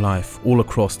walks in life, all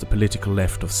across the political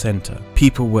left of center.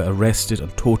 People were arrested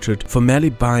and tortured for merely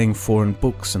buying foreign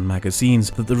books and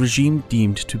magazines that the regime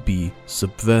deemed to be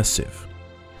subversive.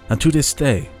 And to this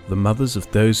day, the mothers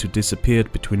of those who disappeared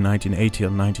between 1980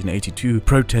 and 1982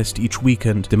 protest each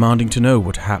weekend, demanding to know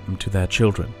what happened to their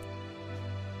children.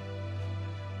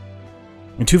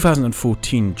 In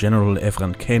 2014, General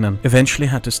Evren Kenan eventually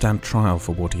had to stand trial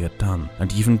for what he had done,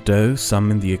 and even though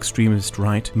some in the extremist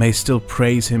right may still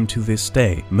praise him to this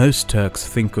day, most Turks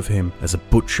think of him as a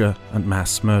butcher and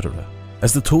mass murderer.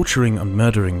 As the torturing and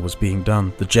murdering was being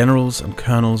done, the generals and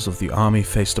colonels of the army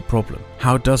faced a problem.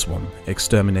 How does one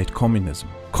exterminate communism?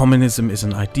 Communism is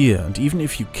an idea, and even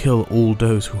if you kill all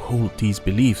those who hold these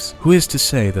beliefs, who is to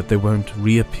say that they won't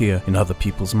reappear in other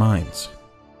people's minds?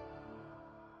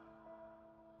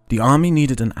 The army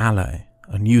needed an ally,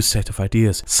 a new set of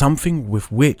ideas, something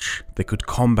with which they could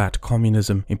combat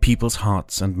communism in people's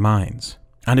hearts and minds.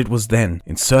 And it was then,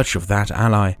 in search of that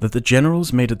ally, that the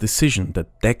generals made a decision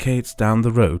that decades down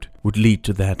the road would lead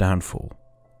to their downfall.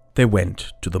 They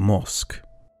went to the mosque.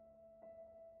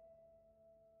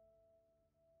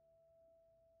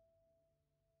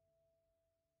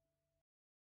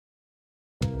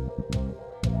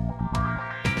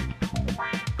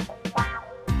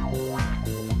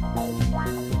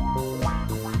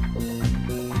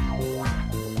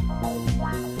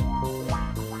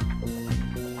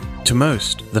 To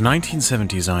most, the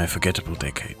 1970s are a forgettable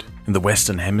decade. In the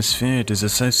Western Hemisphere, it is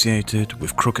associated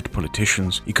with crooked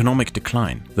politicians, economic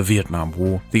decline, the Vietnam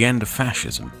War, the end of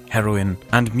fascism, heroin,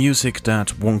 and music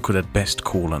that one could at best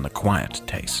call an acquired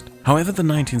taste. However, the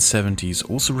 1970s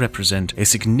also represent a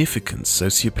significant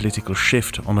socio-political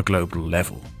shift on a global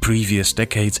level. Previous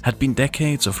decades had been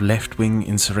decades of left-wing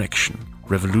insurrection,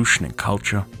 revolution in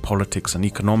culture, politics and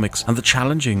economics, and the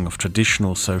challenging of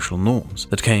traditional social norms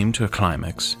that came to a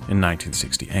climax in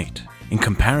 1968. In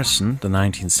comparison, the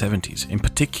 1970s, in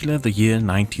particular the year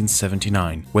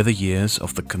 1979, were the years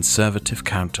of the conservative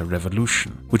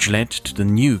counter-revolution, which led to the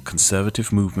new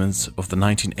conservative movements of the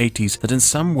 1980s that in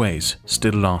some ways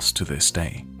still last to this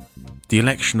day. The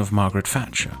election of Margaret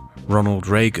Thatcher, Ronald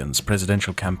Reagan's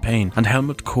presidential campaign, and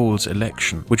Helmut Kohl's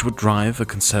election, which would drive a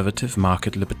conservative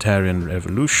market libertarian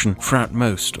revolution throughout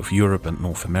most of Europe and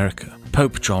North America.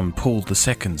 Pope John Paul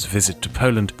II's visit to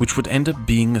Poland, which would end up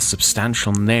being a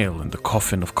substantial nail in the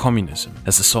coffin of communism,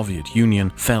 as the Soviet Union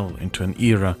fell into an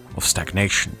era of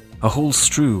stagnation. A whole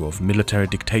slew of military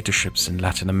dictatorships in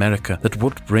Latin America that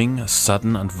would bring a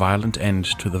sudden and violent end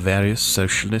to the various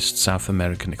socialist South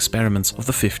American experiments of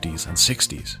the 50s and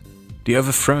 60s. The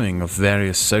overthrowing of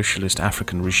various socialist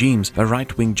African regimes by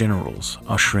right-wing generals,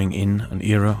 ushering in an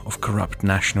era of corrupt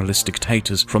nationalist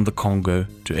dictators from the Congo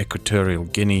to Equatorial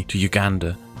Guinea to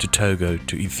Uganda to Togo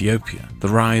to Ethiopia. The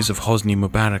rise of Hosni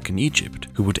Mubarak in Egypt,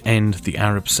 who would end the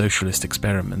Arab socialist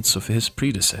experiments of his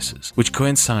predecessors, which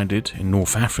coincided in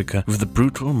North Africa with the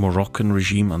brutal Moroccan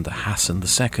regime under Hassan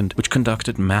II, which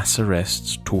conducted mass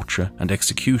arrests, torture and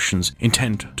executions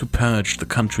intent to purge the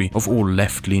country of all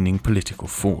left-leaning political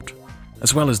thought,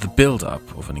 as well as the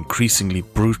build-up of an increasingly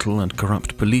brutal and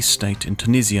corrupt police state in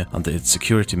Tunisia under its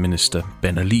security minister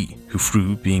Ben Ali, who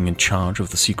through being in charge of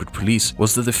the secret police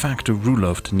was the de facto ruler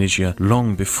of Tunisia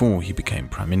long before he became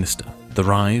prime minister. The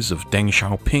rise of Deng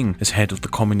Xiaoping as head of the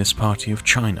Communist Party of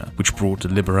China, which brought the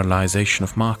liberalization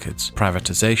of markets,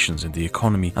 privatizations in the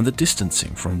economy, and the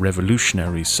distancing from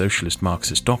revolutionary socialist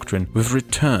Marxist doctrine with a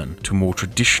return to more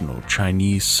traditional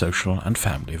Chinese social and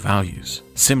family values.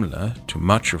 Similar to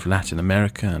much of Latin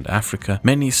America and Africa,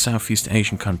 many Southeast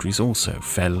Asian countries also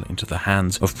fell into the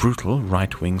hands of brutal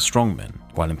right-wing strongmen,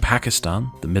 while in Pakistan,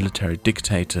 the military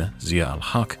dictator Zia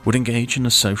al-Haq would engage in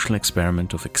a social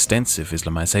experiment of extensive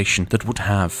Islamization that would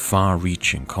have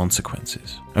far-reaching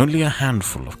consequences. Only a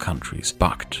handful of countries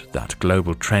bucked that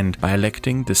global trend by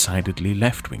electing decidedly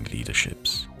left-wing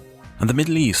leaderships. And the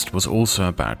Middle East was also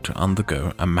about to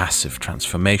undergo a massive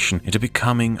transformation into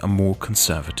becoming a more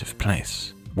conservative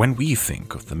place. When we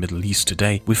think of the Middle East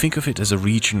today, we think of it as a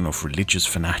region of religious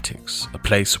fanatics, a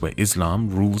place where Islam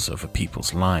rules over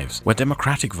people's lives, where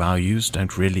democratic values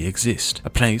don't really exist, a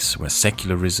place where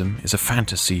secularism is a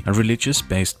fantasy and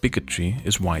religious-based bigotry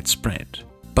is widespread.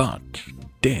 But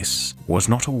this was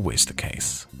not always the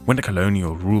case. When the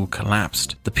colonial rule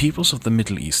collapsed, the peoples of the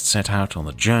Middle East set out on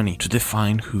a journey to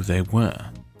define who they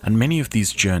were. And many of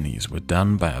these journeys were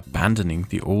done by abandoning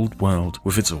the old world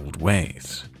with its old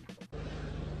ways.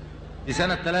 في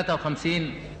سنة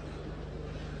 53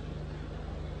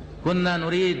 كنا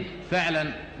نريد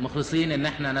فعلا مخلصين ان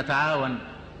احنا نتعاون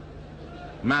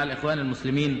مع الاخوان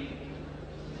المسلمين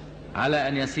على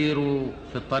ان يسيروا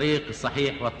في الطريق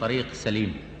الصحيح والطريق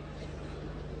السليم.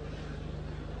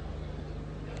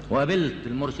 وقابلت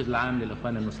المرشد العام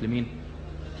للاخوان المسلمين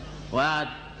وقعد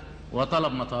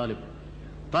وطلب مطالب.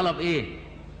 طلب ايه؟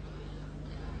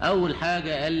 اول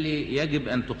حاجة قال لي يجب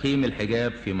ان تقيم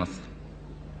الحجاب في مصر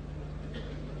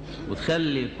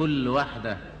وتخلي كل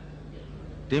واحدة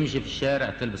تمشي في الشارع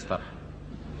تلبس طرحة.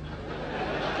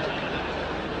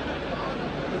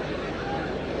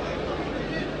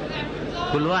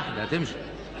 كل واحدة تمشي.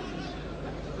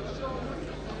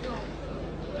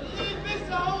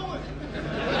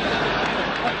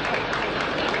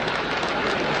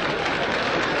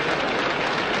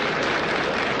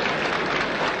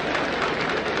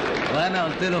 وأنا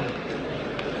قلت له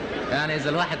يعني إذا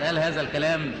الواحد قال هذا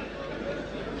الكلام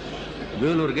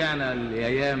بيقولوا رجعنا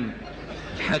لأيام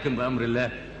الحاكم بأمر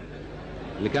الله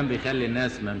اللي كان بيخلي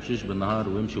الناس ما يمشوش بالنهار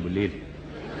ويمشوا بالليل.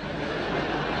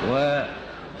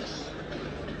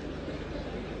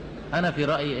 أنا في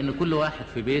رأيي إن كل واحد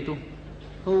في بيته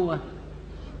هو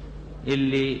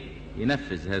اللي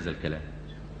ينفذ هذا الكلام.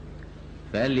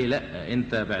 فقال لي لا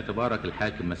أنت باعتبارك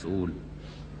الحاكم مسؤول.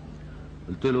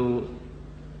 قلت له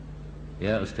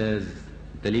يا أستاذ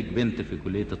أنت ليك بنت في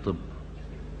كلية الطب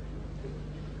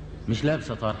مش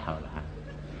لابسه طرحه ولا حاجه.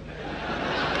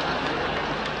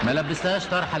 ما لبستهاش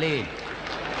طرحه ليه؟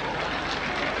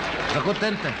 اذا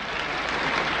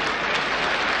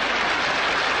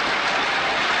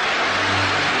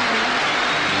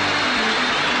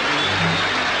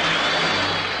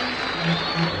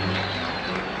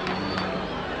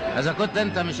كنت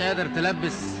انت مش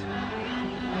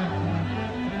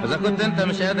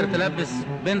قادر تلبس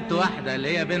بنت واحده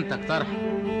اللي هي بنتك طرحه،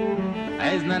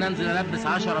 عايزنا ننزل ألبس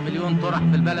 10 مليون طرح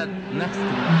في البلد نفس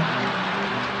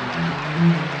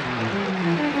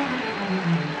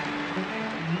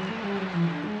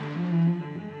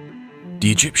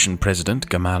The Egyptian president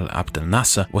Gamal Abdel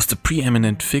Nasser was the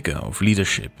preeminent figure of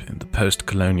leadership in the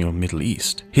post-colonial Middle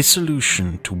East. His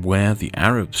solution to where the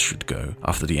Arabs should go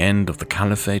after the end of the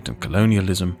caliphate and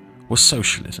colonialism was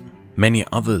socialism. Many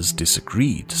others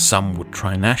disagreed. Some would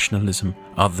try nationalism,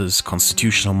 others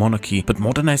constitutional monarchy, but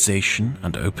modernization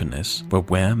and openness were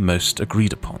where most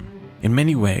agreed upon. In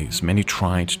many ways, many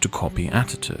tried to copy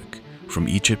Atatürk, from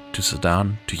Egypt to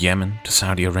Sudan, to Yemen, to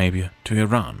Saudi Arabia, to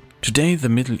Iran. Today, the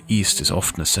Middle East is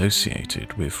often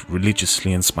associated with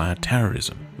religiously inspired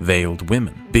terrorism, veiled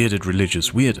women, bearded religious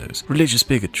weirdos, religious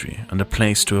bigotry, and a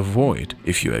place to avoid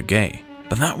if you are gay.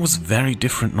 But that was very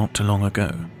different not too long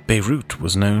ago. Beirut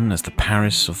was known as the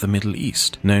Paris of the Middle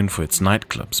East, known for its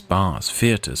nightclubs, bars,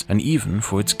 theaters, and even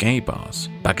for its gay bars.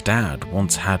 Baghdad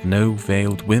once had no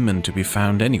veiled women to be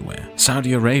found anywhere.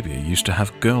 Saudi Arabia used to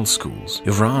have girls' schools.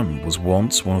 Iran was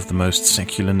once one of the most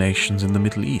secular nations in the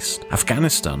Middle East.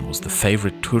 Afghanistan was the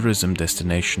favorite tourism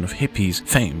destination of hippies,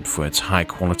 famed for its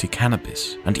high-quality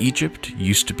cannabis. And Egypt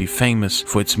used to be famous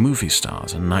for its movie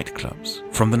stars and nightclubs.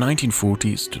 From the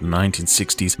 1940s to the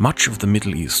 1960s, much of the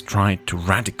Middle East tried to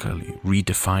radically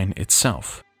redefine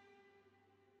itself.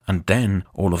 And then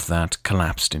all of that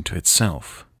collapsed into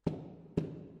itself.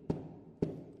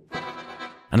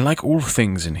 And like all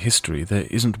things in history, there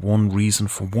isn't one reason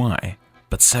for why,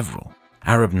 but several.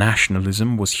 Arab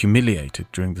nationalism was humiliated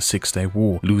during the Six-Day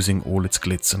War, losing all its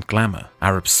glitz and glamour.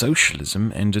 Arab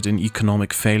socialism ended in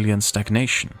economic failure and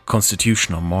stagnation.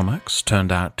 Constitutional monarchs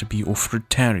turned out to be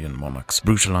authoritarian monarchs,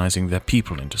 brutalizing their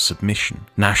people into submission.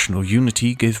 National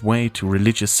unity gave way to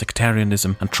religious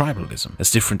sectarianism and tribalism, as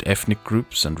different ethnic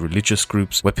groups and religious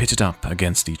groups were pitted up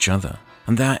against each other.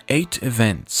 And there are 8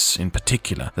 events in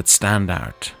particular that stand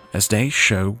out, as they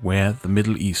show where the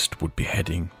Middle East would be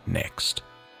heading next.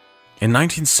 In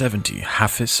 1970,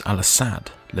 Hafez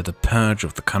al-Assad led a purge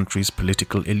of the country's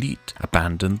political elite,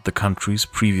 abandoned the country's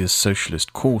previous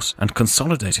socialist course, and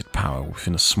consolidated power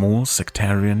within a small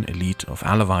sectarian elite of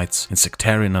Alawites in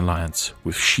sectarian alliance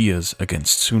with Shias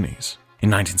against Sunnis. In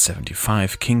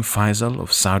 1975, King Faisal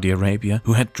of Saudi Arabia,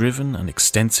 who had driven an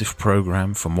extensive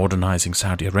program for modernizing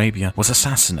Saudi Arabia, was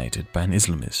assassinated by an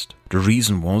Islamist. The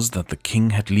reason was that the king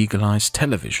had legalized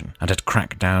television and had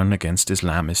cracked down against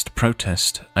Islamist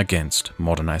protest against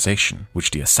modernization, which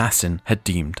the assassin had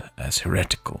deemed as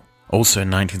heretical. Also in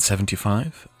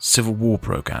 1975, civil war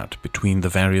broke out between the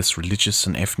various religious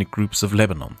and ethnic groups of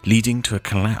Lebanon, leading to a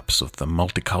collapse of the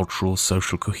multicultural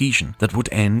social cohesion that would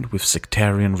end with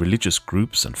sectarian religious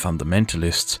groups and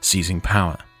fundamentalists seizing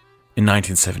power. In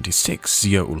 1976,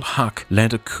 Zia-ul-Haq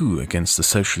led a coup against the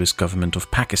socialist government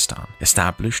of Pakistan,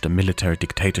 established a military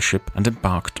dictatorship, and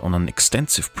embarked on an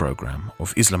extensive program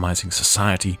of Islamizing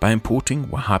society by importing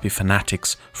Wahhabi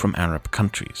fanatics from Arab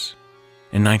countries.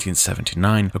 In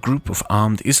 1979, a group of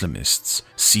armed Islamists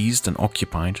seized and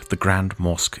occupied the Grand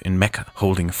Mosque in Mecca,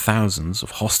 holding thousands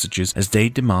of hostages as they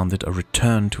demanded a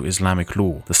return to Islamic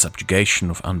law, the subjugation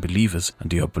of unbelievers, and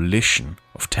the abolition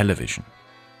of television.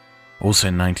 Also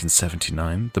in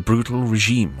 1979, the brutal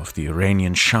regime of the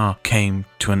Iranian Shah came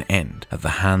to an end at the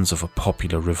hands of a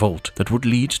popular revolt that would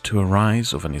lead to a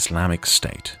rise of an Islamic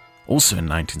state. Also in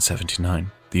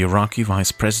 1979, the Iraqi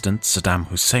vice president Saddam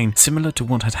Hussein, similar to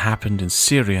what had happened in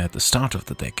Syria at the start of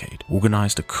the decade,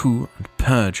 organized a coup and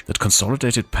purge that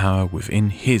consolidated power within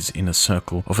his inner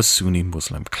circle of a Sunni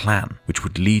Muslim clan, which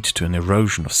would lead to an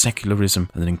erosion of secularism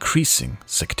and an increasing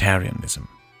sectarianism.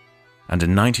 And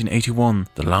in 1981,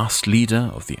 the last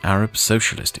leader of the Arab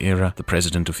socialist era, the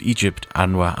president of Egypt,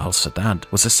 Anwar al-Sadat,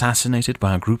 was assassinated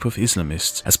by a group of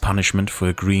Islamists as punishment for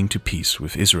agreeing to peace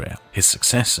with Israel. His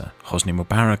successor, Hosni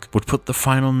Mubarak, would put the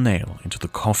final nail into the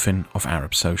coffin of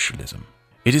Arab socialism.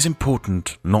 It is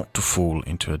important not to fall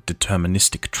into a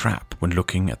deterministic trap when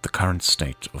looking at the current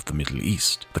state of the Middle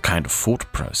East, the kind of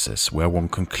thought process where one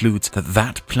concludes that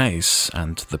that place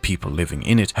and the people living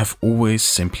in it have always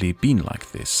simply been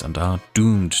like this and are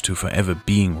doomed to forever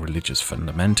being religious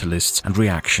fundamentalists and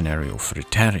reactionary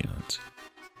authoritarians.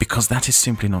 Because that is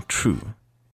simply not true.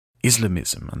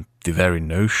 Islamism and the very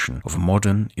notion of a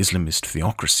modern Islamist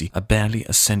theocracy are barely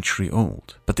a century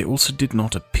old, but they also did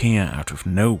not appear out of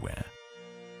nowhere.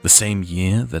 The same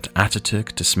year that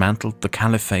Atatürk dismantled the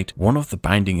caliphate, one of the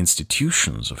binding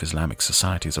institutions of Islamic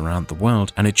societies around the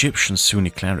world, an Egyptian Sunni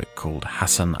cleric called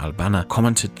Hassan al-Banna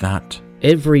commented that,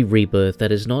 "Every rebirth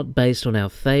that is not based on our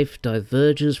faith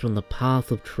diverges from the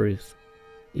path of truth.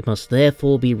 It must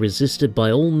therefore be resisted by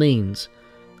all means,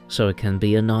 so it can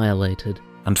be annihilated,"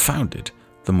 and founded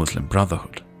the Muslim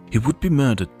Brotherhood. He would be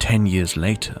murdered 10 years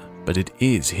later, but it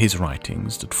is his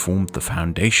writings that formed the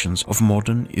foundations of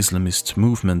modern Islamist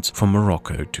movements from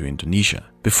Morocco to Indonesia.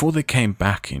 Before they came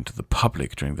back into the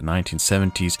public during the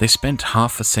 1970s, they spent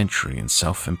half a century in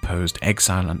self-imposed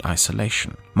exile and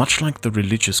isolation. Much like the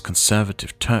religious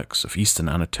conservative Turks of Eastern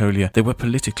Anatolia, they were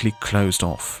politically closed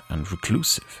off and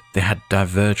reclusive. They had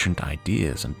divergent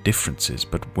ideas and differences,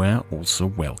 but were also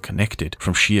well connected,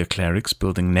 from Shia clerics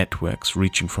building networks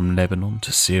reaching from Lebanon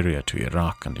to Syria to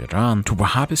Iraq and Iran, to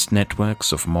Wahhabist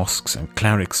networks of mosques and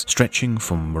clerics stretching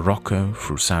from Morocco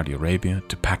through Saudi Arabia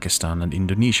to Pakistan and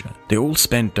Indonesia. They all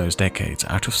spent those decades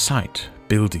out of sight,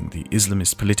 building the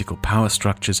Islamist political power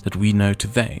structures that we know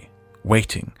today,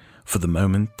 waiting for the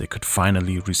moment they could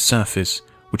finally resurface,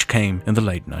 which came in the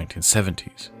late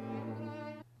 1970s.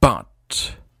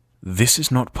 But this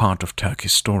is not part of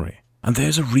Turkey's story, and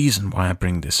there's a reason why I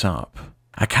bring this up.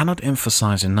 I cannot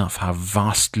emphasize enough how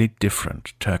vastly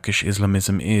different Turkish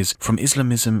Islamism is from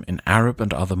Islamism in Arab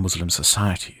and other Muslim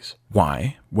societies.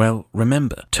 Why? Well,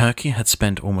 remember, Turkey had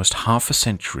spent almost half a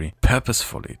century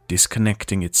purposefully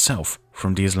disconnecting itself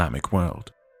from the Islamic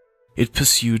world. It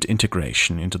pursued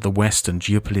integration into the Western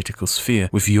geopolitical sphere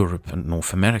with Europe and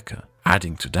North America.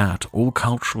 Adding to that, all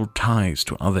cultural ties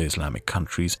to other Islamic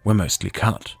countries were mostly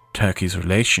cut. Turkey's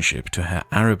relationship to her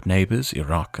Arab neighbors,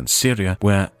 Iraq and Syria,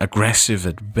 were aggressive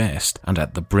at best and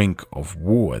at the brink of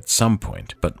war at some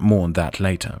point, but more on that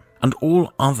later. And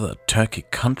all other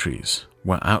Turkic countries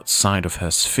were outside of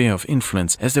her sphere of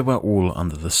influence, as they were all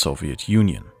under the Soviet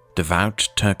Union. Devout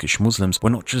Turkish Muslims were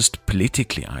not just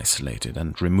politically isolated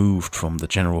and removed from the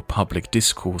general public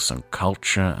discourse on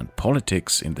culture and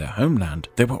politics in their homeland,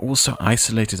 they were also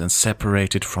isolated and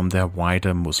separated from their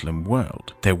wider Muslim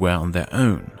world. They were on their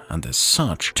own, and as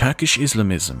such, Turkish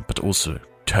Islamism, but also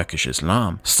Turkish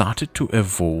Islam, started to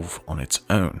evolve on its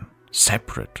own,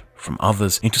 separate from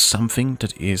others into something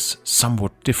that is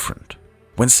somewhat different.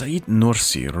 When Said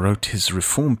Nursi wrote his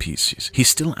reform pieces, he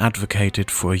still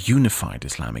advocated for a unified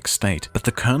Islamic state, but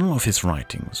the kernel of his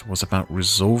writings was about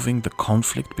resolving the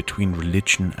conflict between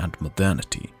religion and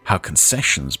modernity, how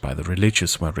concessions by the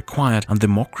religious were required and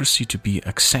democracy to be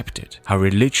accepted, how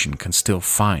religion can still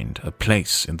find a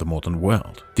place in the modern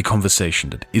world. The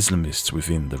conversation that Islamists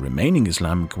within the remaining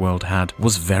Islamic world had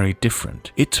was very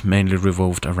different. It mainly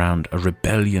revolved around a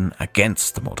rebellion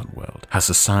against the modern world, how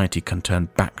society can turn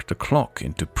back the clock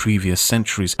into previous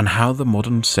centuries, and how the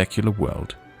modern secular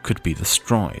world could be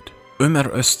destroyed.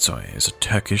 Ömer Özsoy is a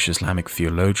Turkish Islamic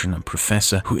theologian and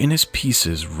professor who in his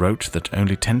pieces wrote that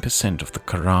only 10% of the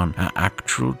Quran are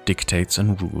actual dictates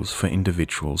and rules for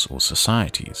individuals or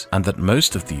societies, and that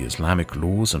most of the Islamic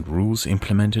laws and rules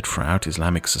implemented throughout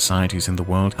Islamic societies in the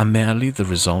world are merely the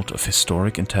result of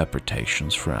historic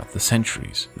interpretations throughout the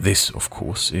centuries. This, of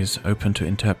course, is open to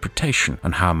interpretation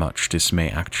and how much this may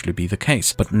actually be the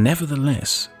case, but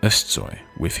nevertheless, Özsoy,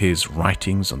 with his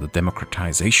writings on the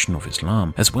democratization of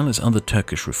Islam, as well as other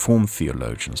Turkish reform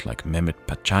theologians like Mehmet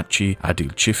Pachachi,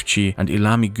 Adil Çiftçi, and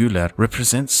Ilhami Güler,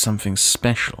 represents something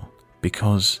special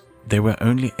because they were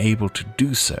only able to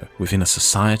do so within a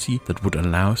society that would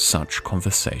allow such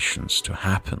conversations to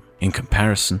happen. In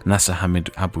comparison, Nasser Hamid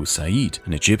Abu Said,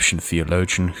 an Egyptian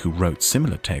theologian who wrote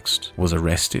similar texts, was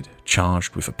arrested,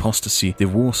 charged with apostasy,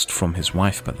 divorced from his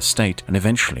wife by the state, and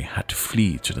eventually had to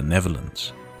flee to the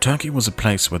Netherlands. Turkey was a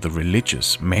place where the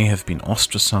religious may have been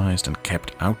ostracized and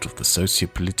kept out of the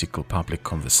socio-political public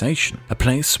conversation, a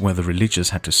place where the religious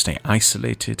had to stay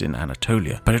isolated in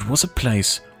Anatolia, but it was a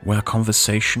place where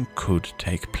conversation could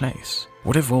take place.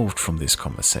 What evolved from this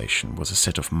conversation was a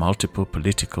set of multiple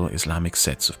political Islamic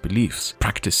sets of beliefs,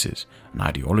 practices, and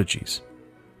ideologies.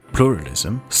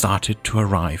 Pluralism started to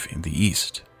arrive in the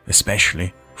East,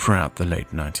 especially throughout the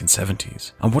late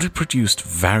 1970s, and what it produced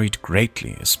varied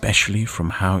greatly, especially from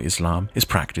how Islam is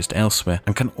practiced elsewhere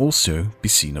and can also be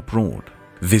seen abroad.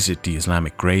 Visit the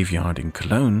Islamic graveyard in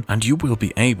Cologne and you will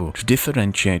be able to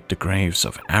differentiate the graves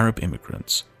of Arab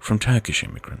immigrants from Turkish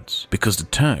immigrants, because the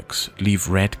Turks leave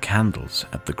red candles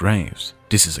at the graves.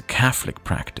 This is a Catholic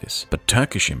practice, but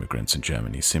Turkish immigrants in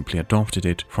Germany simply adopted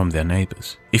it from their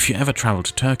neighbors. If you ever travel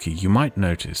to Turkey, you might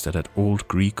notice that at old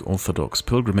Greek Orthodox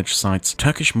pilgrimage sites,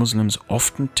 Turkish Muslims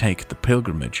often take the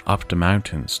pilgrimage up the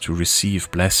mountains to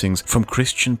receive blessings from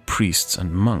Christian priests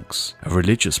and monks, a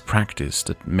religious practice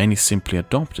that many simply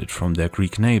adopted from their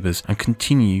Greek neighbors and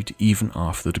continued even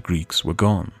after the Greeks were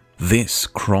gone. This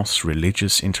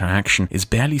cross-religious interaction is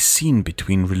barely seen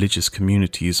between religious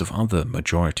communities of other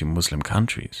majority Muslim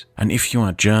countries. And if you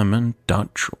are German,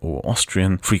 Dutch or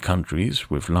Austrian, free countries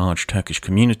with large Turkish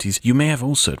communities, you may have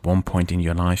also at one point in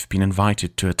your life been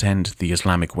invited to attend the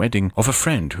Islamic wedding of a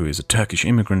friend who is a Turkish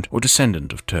immigrant or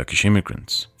descendant of Turkish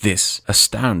immigrants. This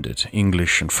astounded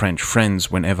English and French friends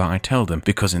whenever I tell them,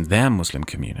 because in their Muslim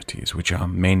communities, which are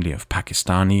mainly of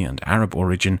Pakistani and Arab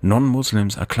origin,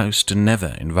 non-Muslims are close to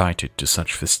never invited to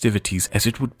such festivities, as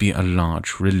it would be a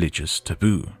large religious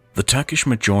taboo. The Turkish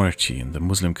majority in the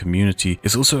Muslim community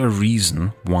is also a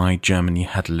reason why Germany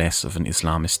had less of an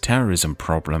Islamist terrorism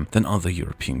problem than other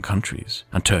European countries.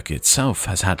 And Turkey itself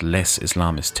has had less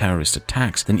Islamist terrorist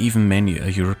attacks than even many a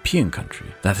European country.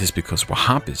 That is because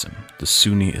Wahhabism, the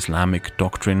Sunni Islamic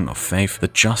doctrine of faith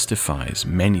that justifies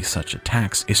many such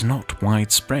attacks, is not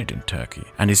widespread in Turkey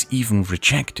and is even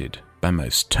rejected by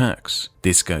most Turks.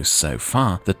 This goes so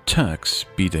far that Turks,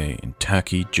 be they in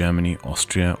Turkey, Germany,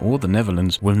 Austria or the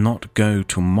Netherlands, will not go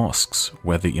to mosques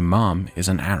where the imam is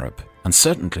an Arab, and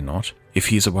certainly not if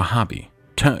he is a Wahhabi.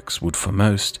 Turks would for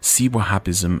most see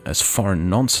Wahhabism as foreign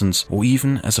nonsense or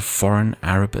even as a foreign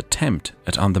Arab attempt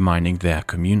at undermining their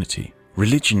community.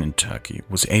 Religion in Turkey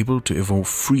was able to evolve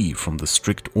free from the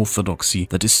strict orthodoxy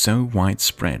that is so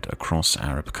widespread across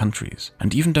Arab countries.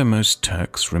 And even though most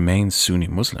Turks remain Sunni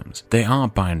Muslims, they are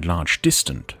by and large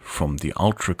distant from the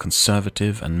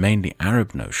ultra-conservative and mainly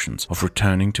Arab notions of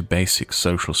returning to basic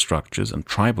social structures and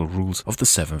tribal rules of the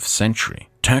 7th century.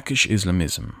 Turkish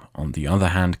Islamism, on the other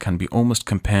hand, can be almost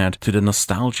compared to the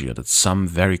nostalgia that some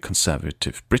very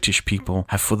conservative British people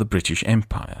have for the British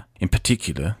Empire. In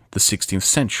particular, the 16th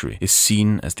century is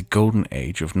seen as the golden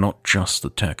age of not just the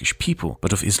Turkish people,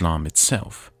 but of Islam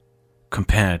itself.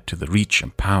 Compared to the reach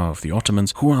and power of the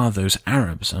Ottomans, who are those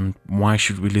Arabs and why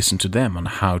should we listen to them on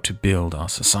how to build our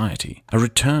society? A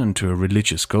return to a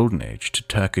religious golden age to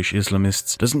Turkish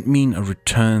Islamists doesn't mean a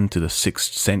return to the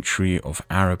 6th century of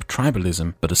Arab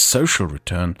tribalism, but a social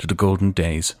return to the golden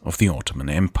days of the Ottoman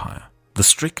Empire. The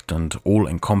strict and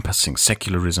all-encompassing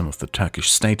secularism of the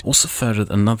Turkish state also furthered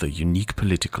another unique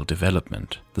political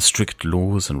development. The strict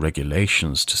laws and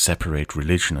regulations to separate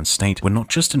religion and state were not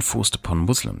just enforced upon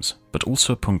Muslims, but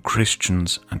also upon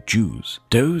Christians and Jews.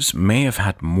 Those may have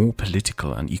had more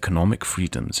political and economic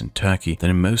freedoms in Turkey than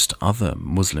in most other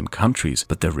Muslim countries,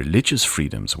 but their religious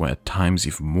freedoms were at times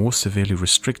even more severely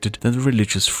restricted than the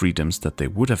religious freedoms that they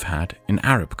would have had in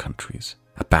Arab countries.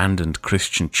 Abandoned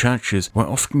Christian churches were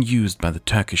often used by the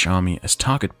Turkish army as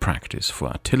target practice for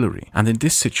artillery, and in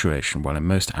this situation, while in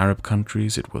most Arab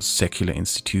countries it was secular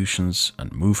institutions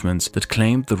and movements that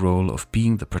claimed the role of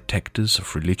being the protectors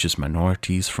of religious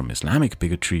minorities from Islamic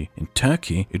bigotry, in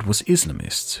Turkey it was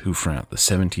Islamists who throughout the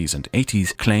 70s and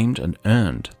 80s claimed and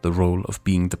earned the role of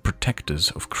being the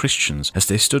protectors of Christians as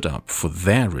they stood up for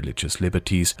their religious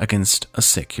liberties against a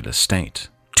secular state.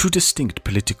 Two distinct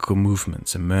political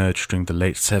movements emerged during the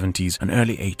late 70s and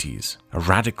early 80s. A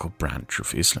radical branch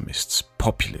of Islamists,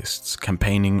 populists,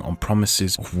 campaigning on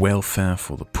promises of welfare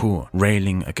for the poor,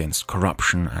 railing against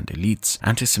corruption and elites,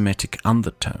 anti-Semitic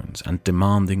undertones, and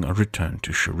demanding a return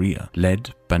to Sharia,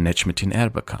 led by Necmettin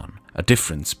Erbakan. A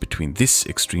difference between this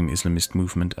extreme Islamist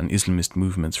movement and Islamist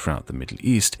movements throughout the Middle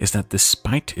East is that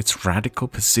despite its radical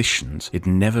positions, it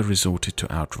never resorted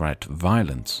to outright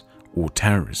violence or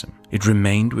terrorism. It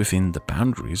remained within the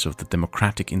boundaries of the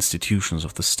democratic institutions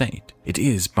of the state. It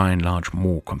is by and large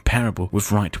more comparable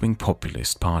with right-wing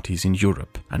populist parties in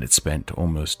Europe, and it spent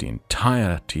almost the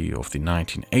entirety of the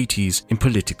 1980s in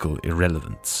political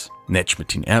irrelevance.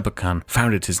 Necmettin Erbakan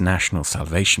founded his National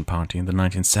Salvation Party in the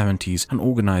 1970s and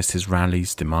organized his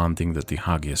rallies demanding that the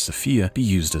Hagia Sophia be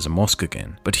used as a mosque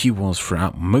again, but he was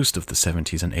throughout most of the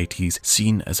 70s and 80s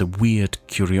seen as a weird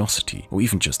curiosity or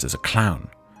even just as a clown.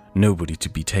 Nobody to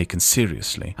be taken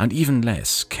seriously, and even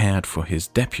less cared for his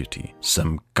deputy,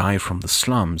 some guy from the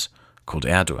slums called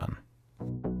Erdogan.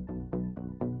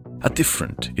 A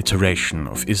different iteration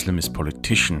of Islamist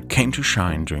politician came to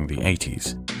shine during the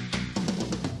 80s,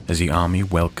 as the army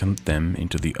welcomed them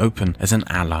into the open as an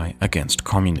ally against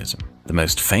communism, the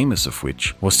most famous of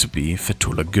which was to be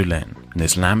Fethullah Gülen, an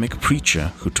Islamic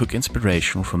preacher who took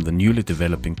inspiration from the newly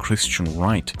developing Christian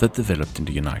right that developed in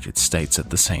the United States at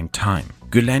the same time.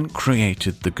 Gülen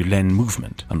created the Gülen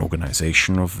movement, an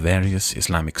organization of various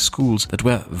Islamic schools that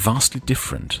were vastly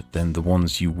different than the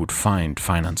ones you would find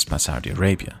financed by Saudi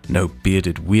Arabia. No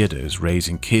bearded weirdos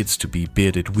raising kids to be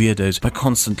bearded weirdos by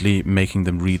constantly making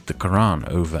them read the Quran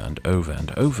over and over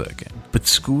and over again. but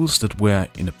schools that were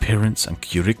in appearance and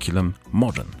curriculum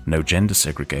modern, no gender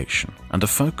segregation, and a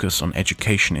focus on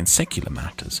education in secular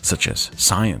matters such as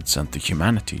science and the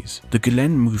humanities. The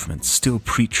Gülen movement still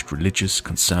preached religious,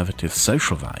 conservative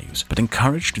social values, but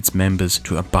encouraged its members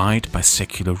to abide by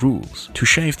secular rules, to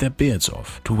shave their beards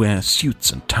off, to wear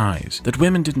suits and ties, that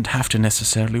women didn't have to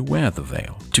necessarily wear the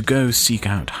veil, to go seek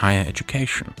out higher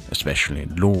education, especially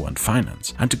in law and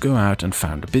finance, and to go out and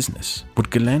found a business. What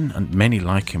Gülen and many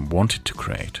like him wanted to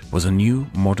create was a new,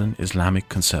 modern Islamic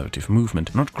conservative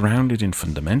movement, not grounded in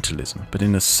fundamentalism, but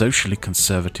in a socially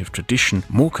conservative tradition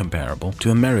more comparable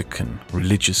to American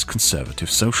religious conservative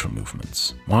social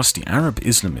movements. Whilst the Arab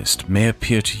Islamist may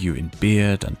appear to you in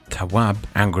beard and tawab,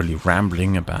 angrily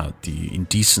rambling about the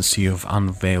indecency of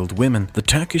unveiled women, the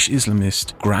Turkish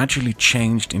Islamist gradually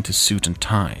changed into suit and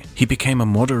tie. He became a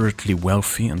moderately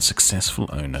wealthy and successful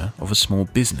owner of a small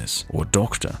business, or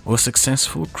doctor, or a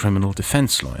successful criminal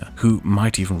defense lawyer, who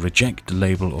might even reject the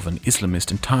label of an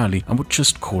Islamist entirely and would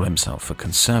just call himself a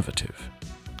conservative.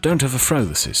 Don't overthrow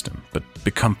the system, but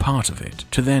become part of it,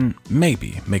 to then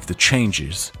maybe make the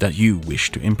changes that you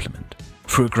wish to implement.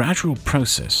 Through a gradual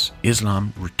process,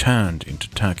 Islam returned into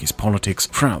Turkey's politics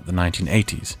throughout the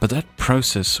 1980s, but that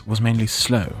process was mainly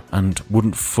slow and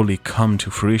wouldn't fully come to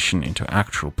fruition into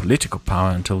actual political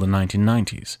power until the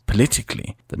 1990s.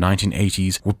 Politically, the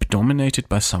 1980s would be dominated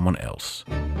by someone else.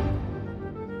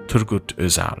 Turgut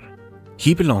Özal.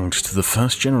 He belonged to the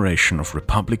first generation of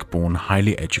Republic-born,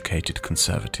 highly educated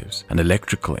conservatives. An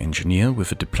electrical engineer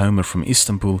with a diploma from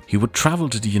Istanbul, he would travel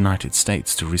to the United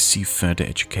States to receive further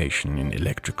education in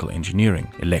electrical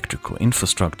engineering, electrical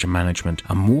infrastructure management,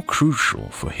 and more crucial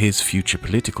for his future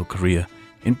political career,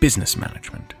 in business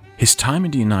management. His time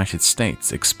in the United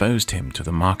States exposed him to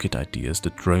the market ideas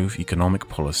that drove economic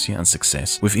policy and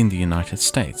success within the United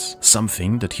States,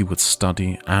 something that he would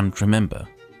study and remember.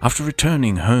 After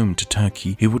returning home to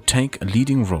Turkey, he would take a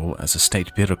leading role as a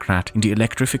state bureaucrat in the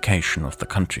electrification of the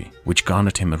country, which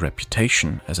garnered him a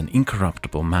reputation as an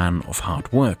incorruptible man of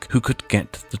hard work who could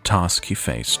get the task he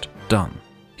faced done.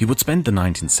 He would spend the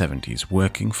 1970s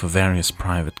working for various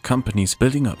private companies,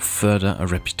 building up further a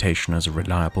reputation as a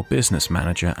reliable business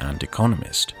manager and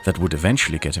economist that would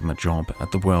eventually get him a job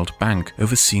at the World Bank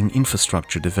overseeing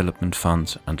infrastructure development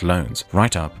funds and loans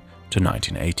right up to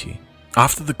 1980.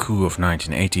 After the coup of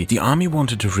 1980, the army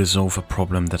wanted to resolve a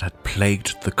problem that had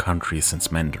plagued the country since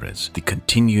Menderes, the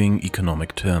continuing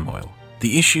economic turmoil.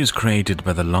 The issues created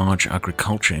by the large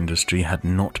agriculture industry had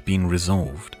not been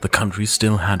resolved. The country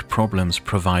still had problems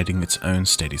providing its own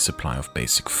steady supply of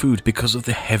basic food because of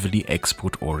the heavily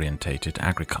export-orientated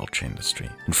agriculture industry.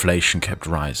 Inflation kept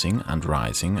rising and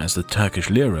rising as the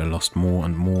Turkish lira lost more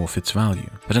and more of its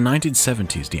value. By the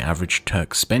 1970s, the average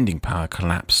Turk's spending power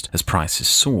collapsed as prices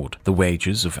soared. The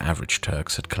wages of average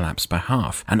Turks had collapsed by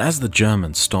half, and as the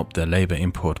Germans stopped their labor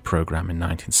import program in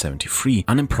 1973,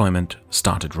 unemployment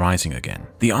started rising again.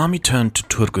 The army turned to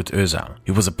Turgut Özal.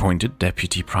 He was appointed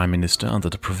deputy prime minister under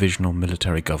the provisional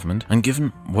military government and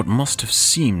given what must have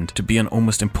seemed to be an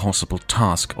almost impossible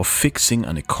task of fixing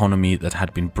an economy that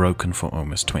had been broken for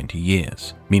almost 20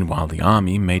 years. Meanwhile, the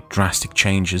army made drastic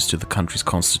changes to the country's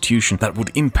constitution that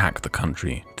would impact the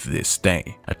country to this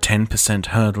day. A 10%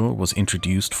 hurdle was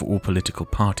introduced for all political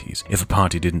parties. If a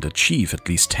party didn't achieve at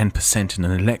least 10% in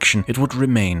an election, it would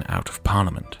remain out of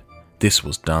parliament. This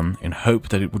was done in hope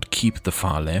that it would keep the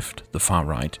far left, the far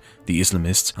right, the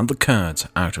Islamists and the Kurds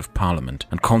out of parliament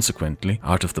and consequently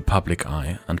out of the public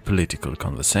eye and political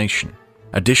conversation.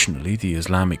 Additionally, the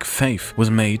Islamic faith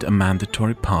was made a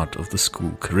mandatory part of the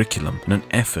school curriculum in an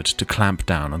effort to clamp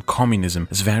down on communism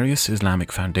as various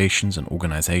Islamic foundations and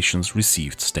organizations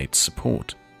received state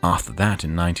support. After that,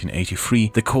 in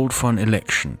 1983, they called for an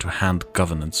election to hand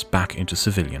governance back into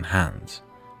civilian hands.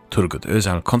 Turgut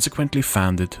Özal consequently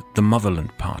founded the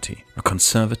Motherland Party, a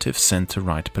conservative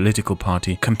centre-right political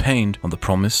party, campaigned on the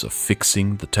promise of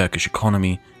fixing the Turkish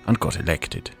economy and got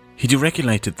elected. He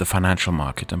deregulated the financial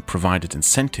market and provided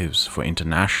incentives for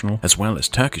international as well as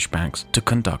Turkish banks to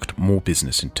conduct more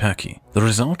business in Turkey. The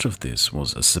result of this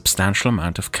was a substantial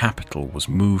amount of capital was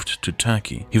moved to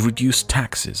Turkey. He reduced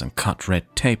taxes and cut red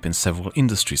tape in several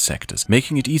industry sectors,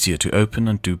 making it easier to open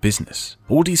and do business.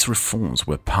 All these reforms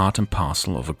were part and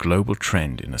parcel of a global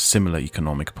trend in a similar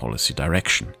economic policy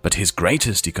direction. But his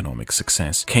greatest economic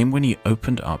success came when he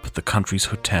opened up the country's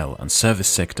hotel and service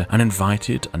sector and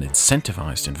invited and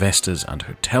incentivized investors and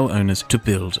hotel owners to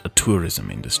build a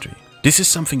tourism industry. This is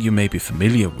something you may be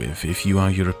familiar with if you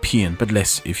are European, but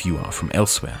less if you are from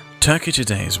elsewhere. Turkey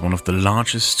today is one of the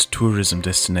largest tourism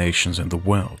destinations in the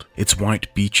world. Its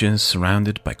white beaches,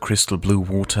 surrounded by crystal blue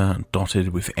water and dotted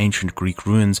with ancient Greek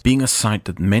ruins, being a sight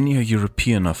that many a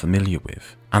European are familiar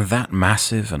with. And that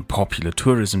massive and popular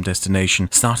tourism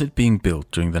destination started being built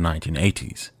during the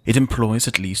 1980s. It employs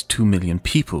at least 2 million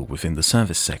people within the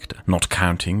service sector, not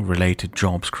counting related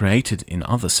jobs created in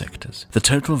other sectors. The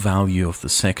total value of the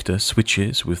sector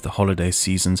switches with the holiday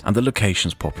seasons and the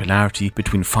location's popularity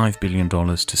between $5 billion to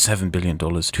 $7 billion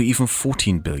to even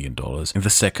 $14 billion in the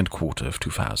second quarter of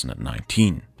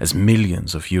 2019. As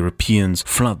millions of Europeans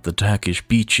flood the Turkish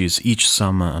beaches each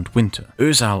summer and winter,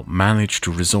 Özal managed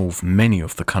to resolve many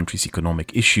of the country's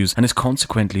economic issues and is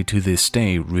consequently to this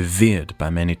day revered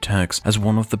by many Turks as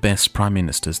one of the best prime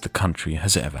ministers the country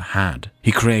has ever had.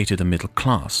 He created a middle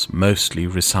class, mostly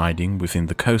residing within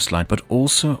the coastline, but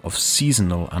also of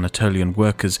seasonal Anatolian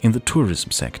workers in the tourism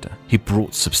sector. He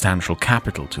brought substantial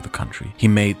capital to the country. He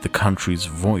made the country's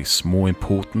voice more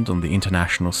important on the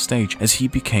international stage as he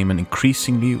became an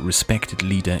increasingly respected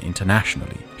leader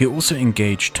internationally. He also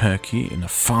engaged Turkey in a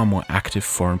far more active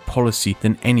foreign policy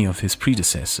than any of his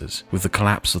predecessors. With the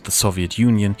collapse of the Soviet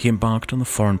Union, he embarked on the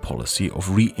foreign policy of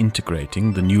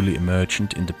reintegrating the newly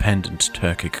emergent independent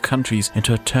Turkic countries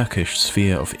into a Turkish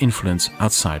sphere of influence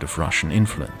outside of Russian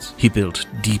influence. He built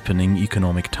deepening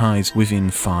economic ties within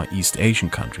Far East Asian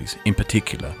countries, in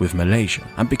particular with Malaysia,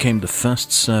 and became the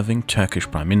first serving Turkish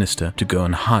prime minister to go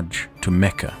on Hajj to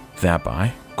Mecca,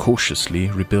 thereby cautiously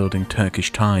rebuilding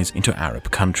Turkish ties into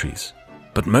Arab countries.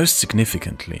 But most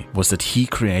significantly was that he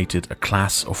created a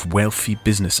class of wealthy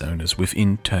business owners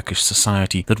within Turkish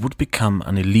society that would become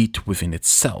an elite within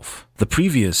itself. The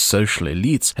previous social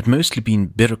elites had mostly been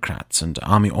bureaucrats and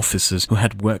army officers who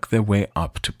had worked their way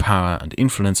up to power and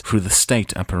influence through the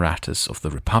state apparatus of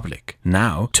the republic.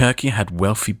 Now, Turkey had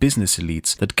wealthy business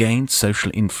elites that gained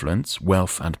social influence,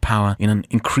 wealth and power in an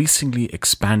increasingly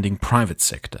expanding private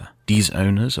sector. These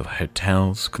owners of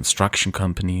hotels, construction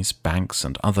companies, banks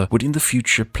and other would in the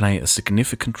future play a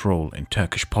significant role in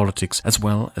Turkish politics as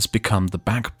well as become the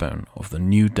backbone of the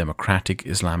new democratic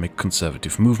Islamic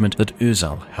conservative movement that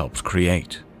Özal helped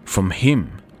create. From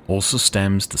him also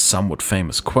stems the somewhat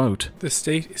famous quote, "The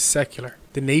state is secular,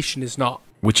 the nation is not,"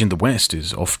 which in the West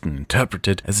is often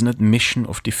interpreted as an admission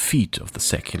of defeat of the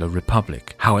secular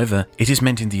republic. However, it is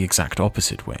meant in the exact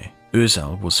opposite way.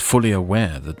 Özal was fully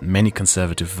aware that many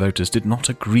conservative voters did not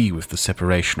agree with the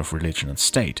separation of religion and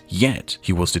state, yet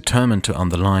he was determined to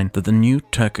underline that the new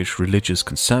Turkish religious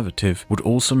conservative would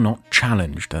also not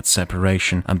challenge that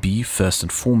separation and be first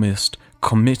and foremost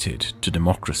committed to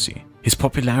democracy. His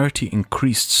popularity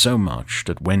increased so much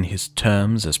that when his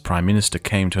terms as prime minister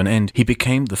came to an end, he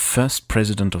became the first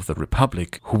president of the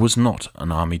republic who was not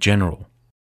an army general.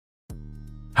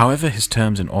 However, his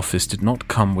terms in office did not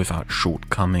come without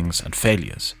shortcomings and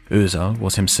failures. Özal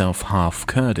was himself half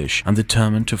Kurdish and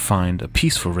determined to find a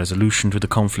peaceful resolution to the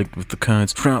conflict with the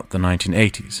Kurds throughout the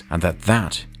 1980s, and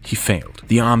that he failed.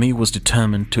 The army was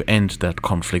determined to end that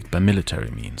conflict by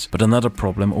military means, but another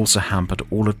problem also hampered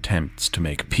all attempts to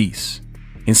make peace.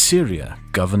 In Syria,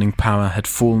 governing power had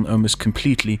fallen almost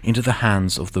completely into the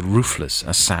hands of the ruthless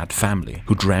Assad family,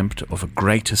 who dreamt of a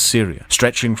greater Syria,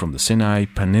 stretching from the Sinai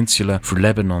Peninsula through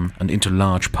Lebanon and into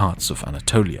large parts of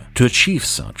Anatolia. To achieve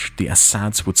such, the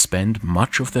Assads would spend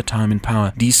much of their time in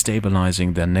power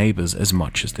destabilizing their neighbors as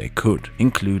much as they could,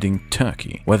 including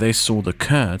Turkey, where they saw the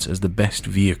Kurds as the best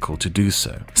vehicle to do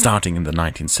so. Starting in the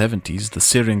 1970s, the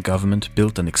Syrian government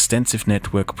built an extensive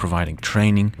network providing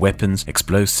training, weapons,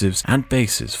 explosives, and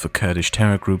bases for Kurdish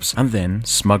terror groups and then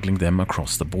smuggling them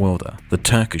across the border. The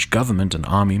Turkish government and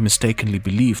army mistakenly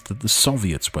believed that the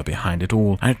Soviets were behind it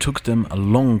all, and it took them a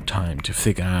long time to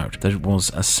figure out that it was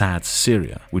Assad's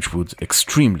Syria, which would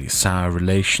extremely sour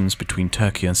relations between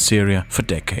Turkey and Syria for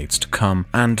decades to come,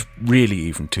 and really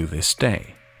even to this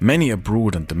day. Many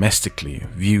abroad and domestically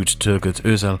viewed Turgut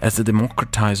Özal as the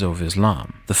democratizer of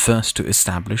Islam, the first to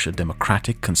establish a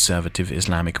democratic conservative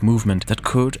Islamic movement that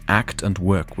could act and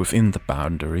work within the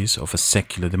boundaries of a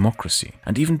secular democracy.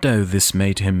 And even though this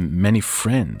made him many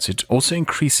friends, it also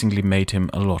increasingly made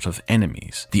him a lot of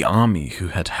enemies. The army, who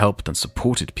had helped and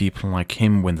supported people like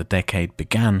him when the decade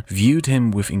began, viewed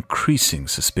him with increasing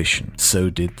suspicion.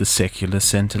 So did the secular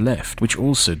center-left, which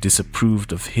also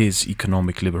disapproved of his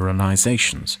economic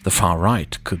liberalizations. The far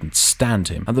right couldn't stand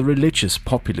him, and the religious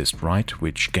populist right,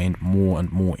 which gained more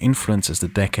and more influence as the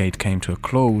decade came to a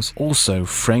close, also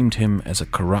framed him as a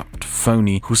corrupt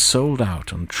phony who sold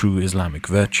out on true Islamic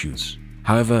virtues.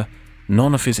 However,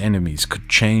 none of his enemies could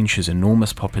change his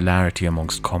enormous popularity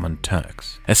amongst common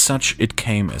Turks. As such, it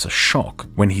came as a shock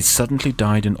when he suddenly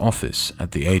died in office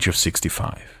at the age of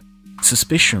 65.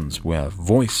 Suspicions were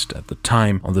voiced at the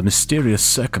time on the mysterious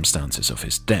circumstances of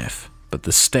his death, but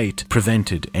the state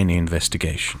prevented any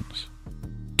investigations.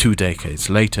 2 decades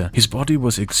later, his body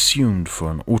was exhumed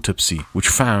for an autopsy, which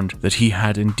found that he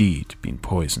had indeed been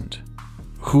poisoned.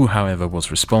 Who, however,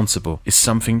 was responsible is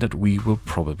something that we will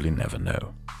probably never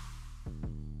know.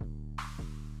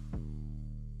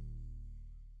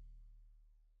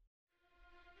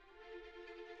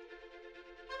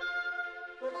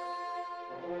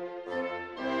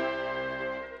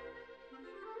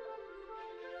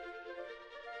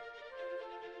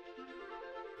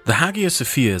 The Hagia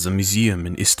Sophia is a museum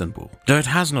in Istanbul, though it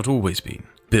has not always been.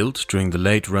 Built during the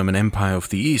late Roman Empire of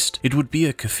the East, it would be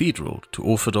a cathedral to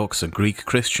Orthodox and Greek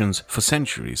Christians for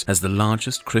centuries as the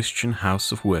largest Christian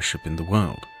house of worship in the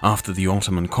world. After the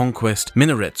Ottoman conquest,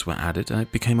 minarets were added and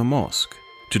it became a mosque.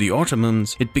 To the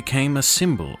Ottomans, it became a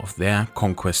symbol of their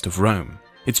conquest of Rome.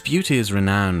 Its beauty is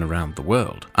renowned around the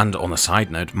world, and on a side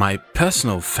note, my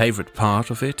personal favorite part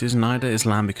of it is neither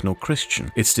Islamic nor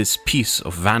Christian. It's this piece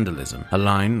of vandalism, a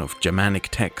line of Germanic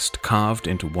text carved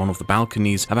into one of the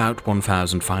balconies about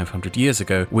 1,500 years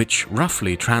ago, which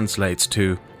roughly translates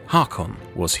to "Hakon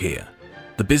was here."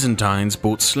 The Byzantines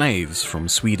bought slaves from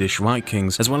Swedish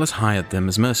Vikings as well as hired them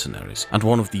as mercenaries, and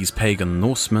one of these pagan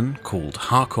Norsemen, called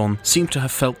Hakon, seemed to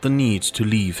have felt the need to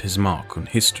leave his mark on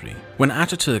history. When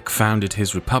Atatürk founded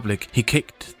his republic, he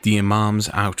kicked the imams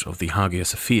out of the Hagia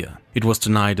Sophia. It was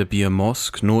to neither be a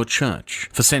mosque nor a church.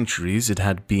 For centuries it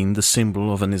had been the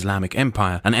symbol of an Islamic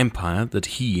empire, an empire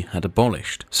that he had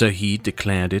abolished, so he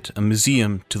declared it a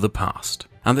museum to the past.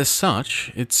 And as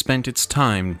such, it spent its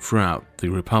time throughout the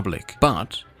Republic.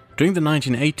 But during the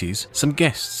 1980s, some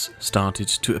guests started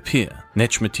to appear.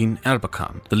 Necmettin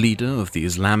Erbakan, the leader of the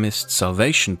Islamist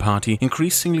Salvation Party,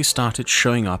 increasingly started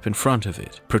showing up in front of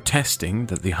it, protesting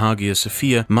that the Hagia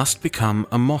Sophia must become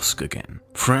a mosque again.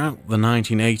 Throughout the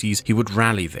 1980s, he would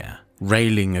rally there,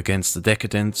 railing against the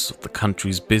decadence of the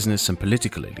country's business and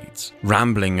political elites,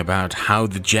 rambling about how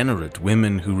degenerate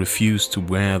women who refuse to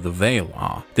wear the veil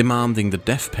are, demanding the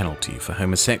death penalty for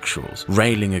homosexuals,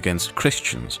 railing against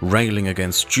Christians, railing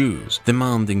against Jews,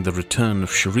 demanding the return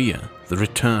of Sharia, the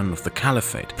return of the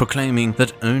Caliphate, proclaiming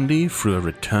that only through a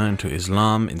return to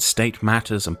Islam in state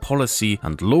matters and policy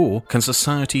and law can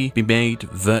society be made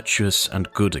virtuous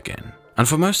and good again. And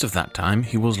for most of that time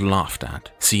he was laughed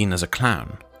at, seen as a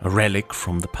clown, a relic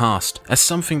from the past, as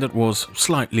something that was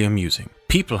slightly amusing.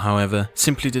 People, however,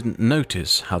 simply didn't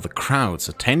notice how the crowds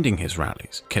attending his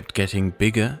rallies kept getting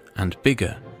bigger and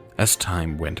bigger as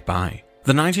time went by.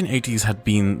 The 1980s had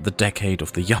been the decade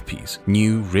of the yuppies,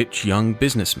 new, rich, young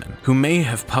businessmen who may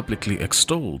have publicly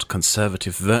extolled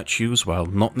conservative virtues while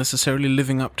not necessarily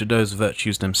living up to those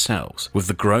virtues themselves. With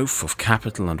the growth of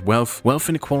capital and wealth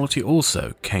inequality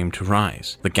also came to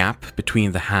rise. The gap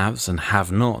between the haves and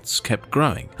have-nots kept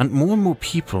growing, and more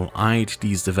people eyed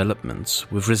these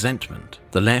developments with resentment.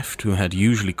 The left, who had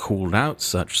usually called out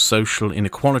such social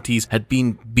inequalities, had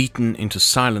been beaten into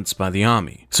silence by the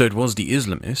army. So it was the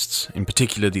Islamists, in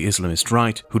particular the Islamist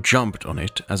right, who jumped on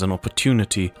it as an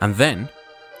opportunity, and then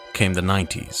came the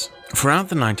 90s. Throughout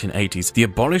the 1980s, the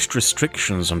abolished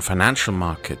restrictions on financial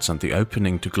markets and the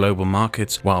opening to global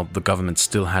markets, while the government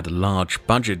still had a large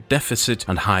budget deficit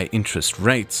and high interest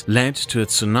rates, led to a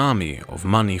tsunami of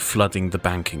money flooding the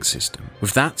banking system.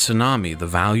 With that tsunami, the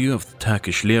value of the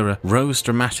Turkish lira rose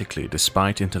dramatically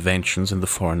despite interventions in the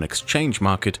foreign exchange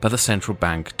market by the central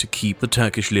bank to keep the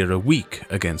Turkish lira weak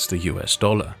against the US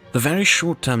dollar. The very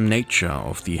short-term nature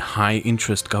of the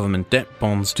high-interest government debt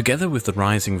bonds, together with the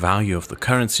rising value of the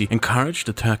currency, encouraged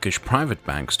the Turkish private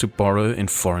banks to borrow in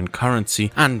foreign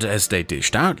currency, and as they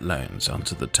dished out loans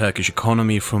onto the Turkish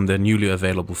economy from their newly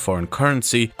available foreign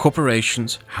currency,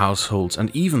 corporations, households,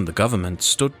 and even the government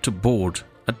stood to board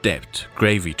a debt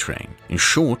gravy train. In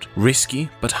short, risky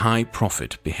but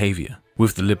high-profit behavior.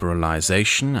 With the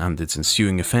liberalization and its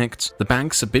ensuing effects, the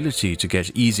bank's ability to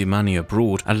get easy money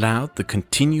abroad allowed the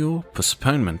continual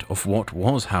postponement of what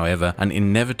was, however, an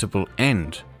inevitable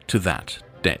end to that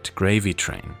debt gravy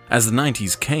train. As the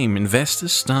 90s came,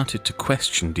 investors started to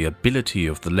question the ability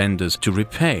of the lenders to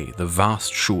repay the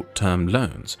vast short-term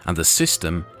loans, and the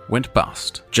system went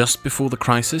bust. Just before the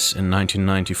crisis in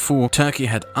 1994, Turkey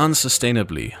had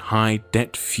unsustainably high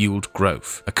debt-fueled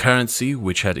growth, a currency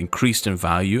which had increased in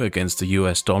value against the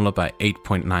US dollar by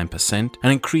 8.9%,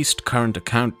 an increased current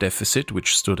account deficit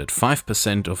which stood at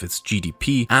 5% of its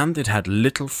GDP, and it had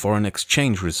little foreign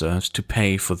exchange reserves to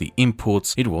pay for the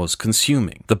imports it was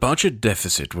consuming. The budget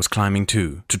deficit was climbing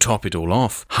too. To top it all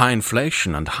off, high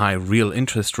inflation and high real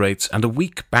interest rates and a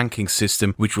weak banking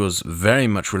system which was very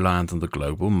much reliant on the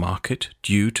global market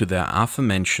due to their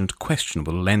aforementioned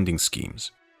questionable lending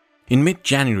schemes. In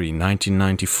mid-January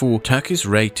 1994, Turkey's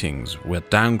ratings were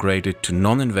downgraded to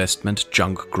non-investment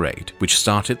junk grade, which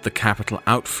started the capital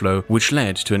outflow, which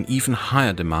led to an even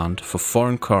higher demand for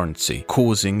foreign currency,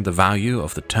 causing the value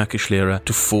of the Turkish lira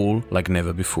to fall like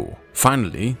never before.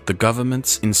 Finally, the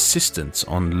government's insistence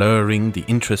on lowering the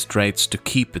interest rates to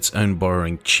keep its own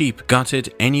borrowing cheap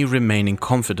gutted any remaining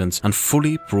confidence and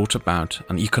fully brought about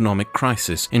an economic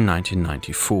crisis in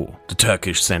 1994. The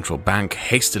Turkish central bank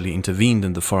hastily intervened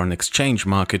in the foreign exchange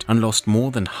market and lost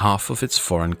more than half of its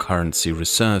foreign currency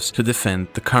reserves to defend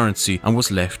the currency and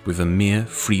was left with a mere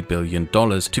 $3 billion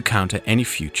to counter any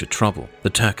future trouble. The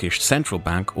Turkish central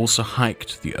bank also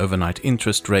hiked the overnight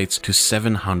interest rates to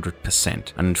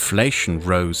 700%, and inflation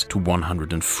rose to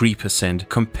 103%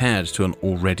 compared to an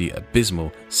already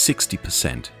abysmal 60%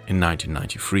 in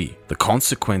 1993. The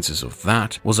consequences of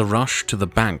that was a rush to the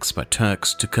banks by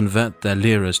Turks to convert their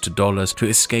liras to dollars to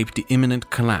escape the imminent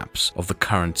collapse of the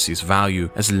currency's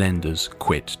value as lenders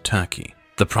quit Turkey.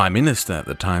 The Prime Minister at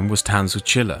the time was Tansu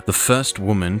Çiller, the first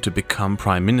woman to become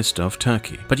Prime Minister of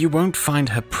Turkey. But you won't find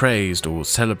her praised or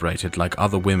celebrated like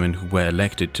other women who were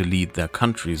elected to lead their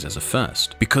countries as a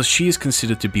first, because she is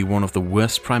considered to be one of the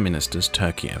worst Prime Ministers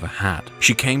Turkey ever had.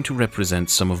 She came to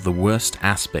represent some of the worst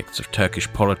aspects of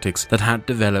Turkish politics that had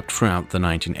developed throughout the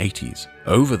 1980s.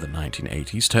 Over the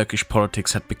 1980s, Turkish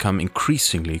politics had become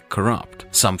increasingly corrupt,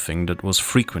 something that was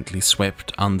frequently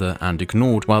swept under and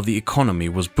ignored while the economy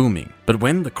was booming. But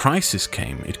when the crisis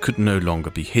came, it could no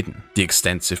longer be hidden. The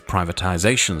extensive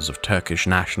privatizations of Turkish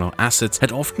national assets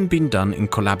had often been done in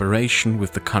collaboration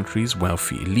with the country's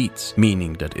wealthy elites,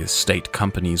 meaning that if state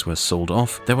companies were sold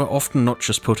off, they were often not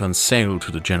just put on sale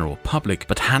to the general public,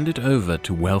 but handed over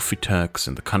to wealthy Turks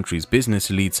and the country's business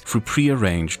elites through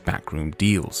pre-arranged backroom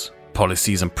deals.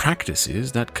 Policies and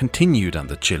practices that continued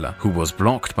under Çiller, who was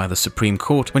blocked by the Supreme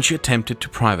Court when she attempted to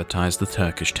privatize the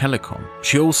Turkish telecom.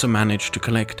 She also managed to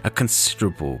collect a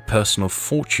considerable personal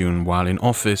fortune while in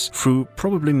office through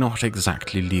probably not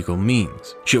exactly legal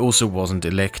means. She also wasn't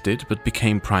elected but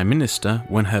became Prime Minister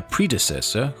when her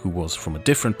predecessor, who was from a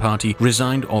different party,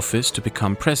 resigned office to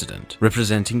become president,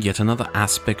 representing yet another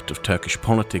aspect of Turkish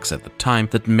politics at the time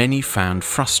that many found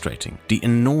frustrating: the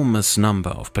enormous number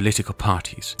of political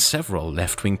parties. Several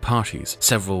left-wing parties,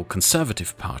 several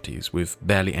conservative parties with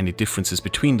barely any differences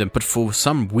between them, but for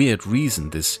some weird reason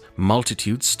this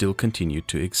multitude still continued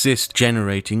to exist,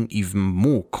 generating even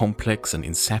more complex and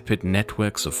insipid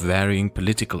networks of varying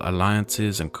political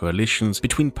alliances and coalitions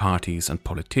between parties and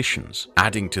politicians.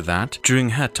 Adding to that, during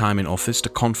her time in office, the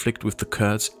conflict with the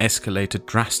Kurds escalated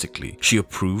drastically. She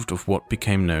approved of what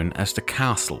became known as the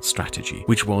castle strategy,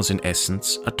 which was in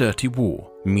essence a dirty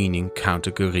war, meaning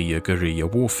counter-guerrilla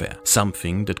warfare,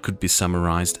 something that could be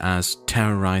summarized as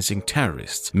terrorizing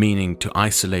terrorists, meaning to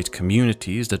isolate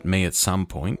communities that may at some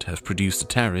point have produced a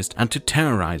terrorist and to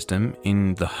terrorize them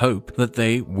in the hope that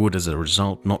they would as a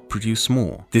result not produce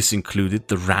more. This included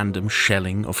the random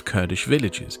shelling of Kurdish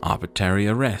villages, arbitrary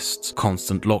arrests,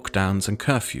 constant lockdowns and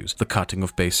curfews, the cutting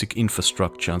of basic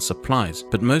infrastructure and supplies,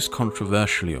 but most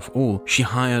controversially of all, she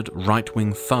hired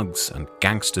right-wing thugs and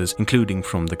gangsters, including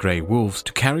from the Grey Wolves,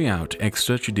 to carry out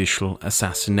extrajudicial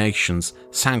assassinations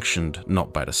sanctioned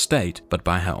not by the state but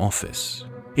by her office.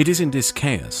 It is in this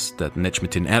chaos that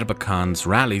Necmettin Erbakan's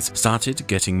rallies started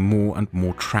getting more and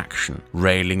more traction.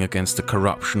 Railing against the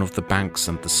corruption of the banks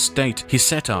and the state, he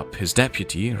set up his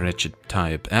deputy, Recep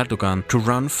Tayyip Erdogan, to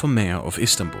run for mayor of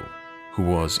Istanbul, who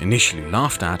was initially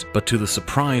laughed at, but to the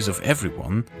surprise of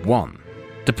everyone, won.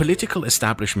 The political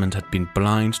establishment had been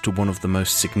blind to one of the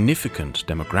most significant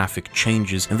demographic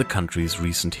changes in the country's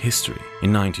recent history.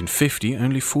 In 1950,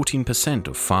 only 14%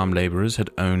 of farm laborers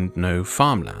had owned no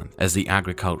farmland. As the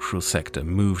agricultural sector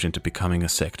moved into becoming a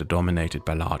sector dominated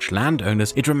by large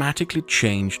landowners, it dramatically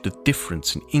changed the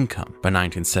difference in income. By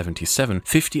 1977,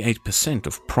 58%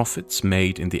 of profits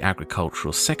made in the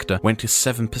agricultural sector went to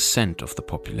 7% of the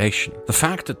population. The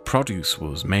fact that produce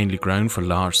was mainly grown for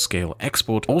large-scale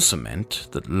export also meant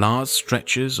that large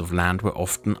stretches of land were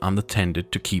often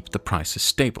unattended to keep the prices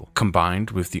stable.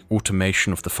 Combined with the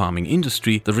automation of the farming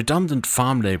industry, the redundant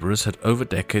farm laborers had over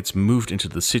decades moved into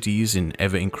the cities in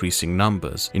ever-increasing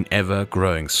numbers, in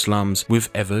ever-growing slums with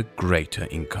ever greater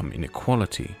income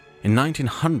inequality. In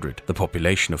 1900, the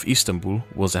population of Istanbul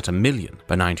was at 1 million.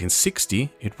 By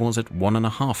 1960, it was at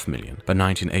 1.5 million. By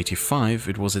 1985,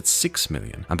 it was at 6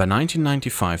 million. And by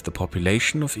 1995, the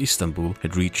population of Istanbul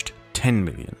had reached 10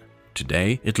 million.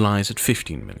 Today, it lies at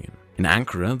 15 million. In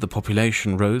Ankara, the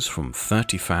population rose from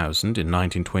 30,000 in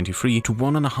 1923 to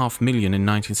 1.5 million in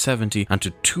 1970 and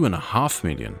to 2.5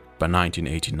 million by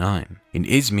 1989. In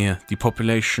Izmir, the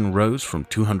population rose from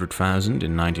 200,000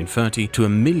 in 1930 to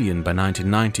 1 million by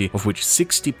 1990, of which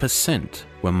 60%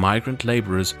 were migrant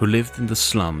laborers who lived in the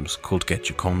slums called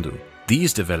Gecekondu.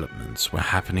 These developments were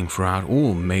happening throughout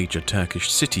all major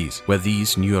Turkish cities, where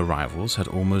these new arrivals had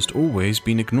almost always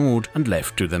been ignored and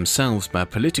left to themselves by a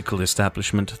political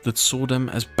establishment that saw them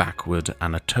as backward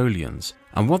Anatolians.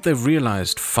 And what they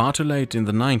realized far too late in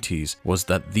the 90s was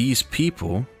that these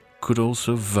people could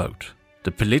also vote.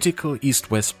 The political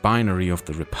East-West binary of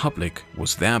the Republic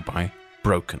was thereby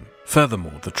broken.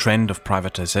 Furthermore, the trend of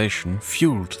privatization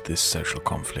fueled this social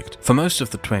conflict. For most of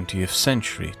the 20th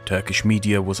century, Turkish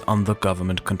media was under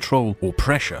government control or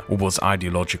pressure, or was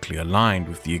ideologically aligned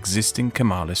with the existing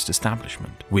Kemalist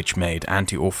establishment, which made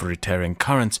anti-authoritarian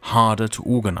currents harder to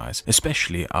organize,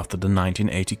 especially after the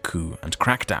 1980 coup and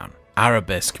crackdown.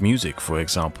 Arabesque music, for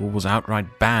example, was outright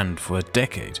banned for a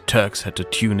decade. Turks had to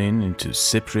tune into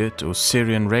Cypriot or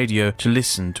Syrian radio to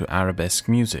listen to arabesque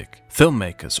music.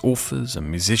 Filmmakers, authors and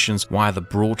musicians were either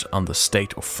brought under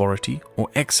state authority or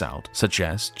exiled, such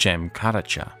as Cem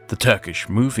Karaca. The Turkish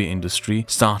movie industry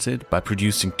started by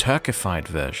producing Turkified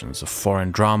versions of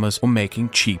foreign dramas or making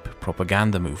cheap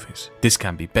propaganda movies. This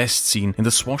can be best seen in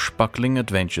the swashbuckling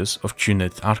adventures of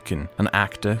Cüneyt Arkın, an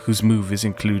actor whose movies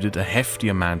included a hefty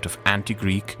amount of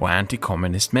anti-Greek or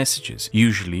anti-communist messages,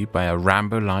 usually by a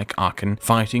Rambo-like Arkın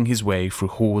fighting his way through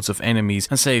hordes of enemies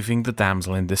and saving the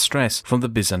damsel in distress from the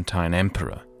Byzantine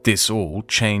emperor. This all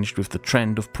changed with the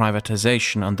trend of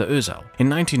privatization under Özal. In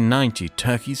 1990,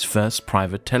 Turkey's first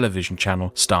private television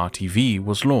channel, Star TV,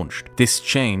 was launched. This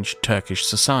changed Turkish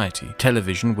society.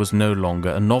 Television was no longer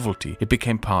a novelty. It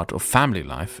became part of family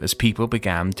life as people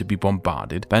began to be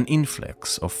bombarded by an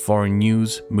influx of foreign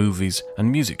news, movies,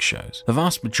 and music shows. The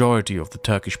vast majority of the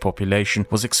Turkish population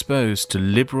was exposed to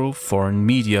liberal foreign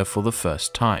media for the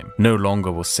first time. No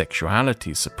longer was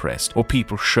sexuality suppressed or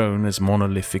people shown as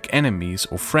monolithic enemies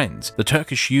or friends. The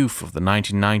Turkish youth of the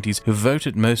 1990s, who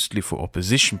voted mostly for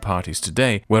opposition parties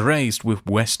today, were raised with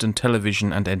Western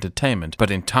television and entertainment, but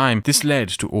in time this led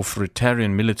to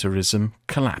authoritarian militarism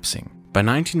collapsing. By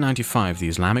 1995, the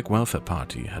Islamic Welfare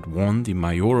Party had won the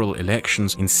mayoral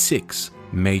elections in 6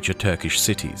 major Turkish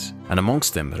cities, and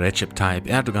amongst them Recep Tayyip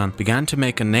Erdogan began to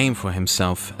make a name for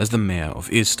himself as the mayor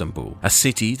of Istanbul. A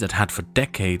city that had for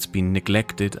decades been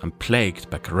neglected and plagued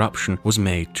by corruption was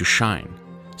made to shine.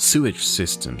 Sewage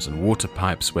systems and water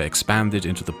pipes were expanded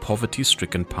into the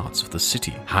poverty-stricken parts of the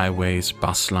city, highways,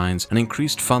 bus lines, and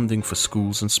increased funding for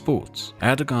schools and sports.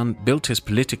 Erdogan built his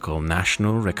political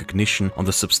national recognition on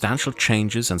the substantial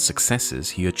changes and successes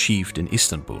he achieved in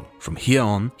Istanbul. From here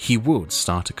on, he would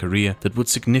start a career that would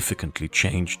significantly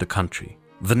change the country.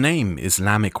 The name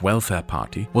Islamic Welfare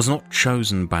Party was not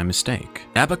chosen by mistake.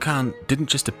 Erbakan didn't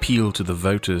just appeal to the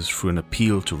voters through an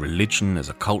appeal to religion as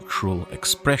a cultural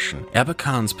expression.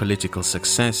 Erbakan's political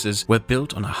successes were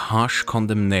built on a harsh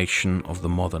condemnation of the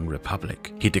modern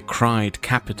republic. He decried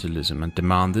capitalism and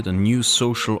demanded a new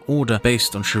social order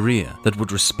based on Sharia that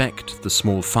would respect the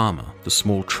small farmer, the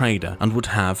small trader, and would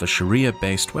have a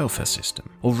Sharia-based welfare system.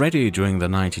 Already during the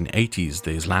 1980s, the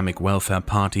Islamic Welfare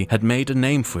Party had made a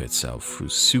name for itself through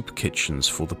soup kitchens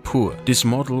for the poor. This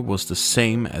model was the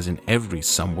same as in every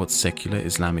somewhat secular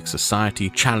Islamic society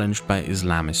challenged by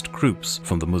Islamist groups,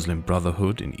 from the Muslim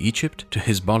Brotherhood in Egypt to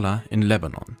Hezbollah in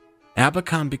Lebanon.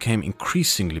 Erbakan became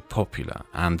increasingly popular,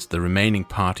 and the remaining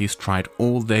parties tried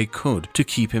all they could to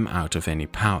keep him out of any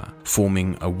power,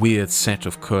 forming a weird set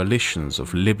of coalitions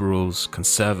of liberals,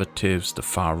 conservatives, the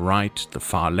far right, the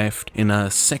far left, in a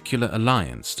secular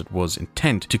alliance that was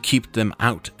intent to keep them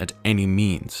out at any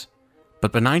means.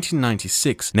 But by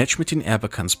 1996, Necmettin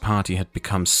Erbakan's party had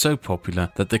become so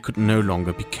popular that they could no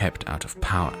longer be kept out of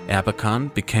power.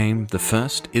 Erbakan became the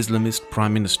first Islamist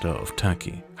prime minister of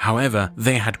Turkey. However,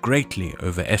 they had greatly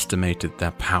overestimated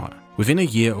their power. Within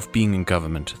a year of being in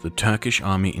government, the Turkish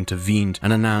army intervened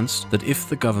and announced that if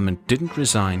the government didn't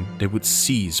resign, they would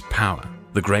seize power.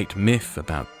 The great myth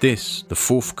about this, the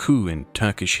fourth coup in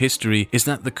Turkish history, is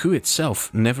that the coup itself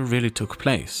never really took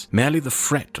place. Merely the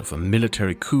threat of a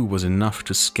military coup was enough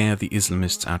to scare the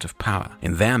Islamists out of power.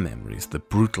 In their memories, the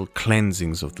brutal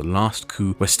cleansings of the last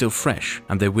coup were still fresh,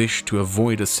 and they wished to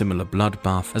avoid a similar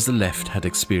bloodbath as the left had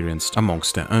experienced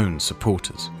amongst their own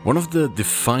supporters. One of the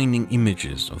defining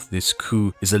images of this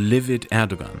coup is a livid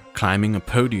Erdogan climbing a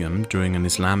podium during an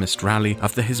Islamist rally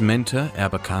after his mentor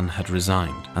Erbakan had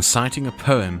resigned, and citing a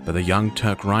poem by the young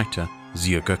Turk writer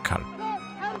Ziya Gökalp.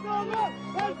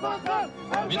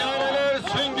 Minareler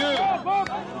süngü,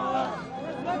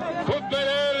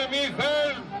 kubbeler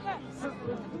miğfer,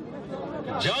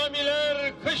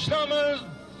 camiler kışlamız,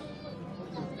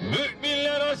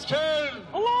 müminler asker.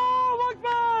 Allahu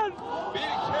Ekber! Bir şey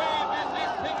bizi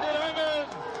sindiremez.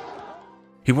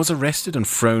 He was arrested and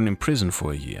thrown in prison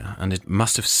for a year, and it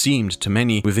must have seemed to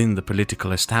many within the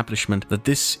political establishment that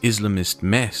this Islamist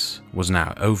mess was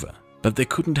now over. But they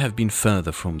couldn't have been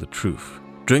further from the truth.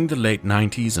 During the late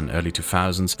 90s and early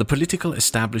 2000s, the political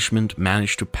establishment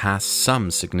managed to pass some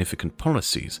significant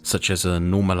policies, such as a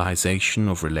normalization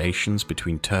of relations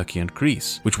between Turkey and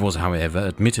Greece, which was, however,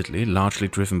 admittedly largely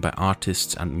driven by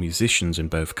artists and musicians in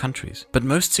both countries. But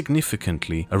most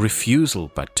significantly, a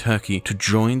refusal by Turkey to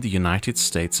join the United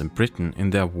States and Britain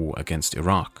in their war against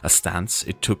Iraq, a stance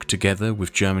it took together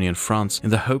with Germany and France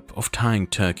in the hope of tying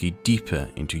Turkey deeper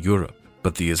into Europe.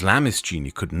 But the Islamist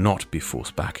genie could not be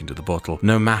forced back into the bottle,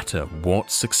 no matter what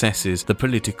successes the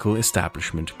political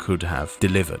establishment could have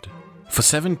delivered. For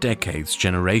 7 decades,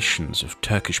 generations of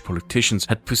Turkish politicians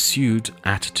had pursued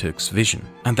Atatürk's vision,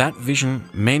 and that vision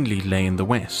mainly lay in the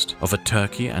West, of a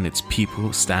Turkey and its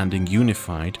people standing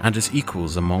unified and as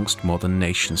equals amongst modern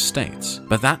nation-states.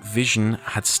 But that vision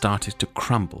had started to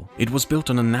crumble. It was built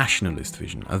on a nationalist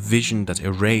vision, a vision that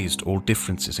erased all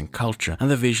differences in culture, and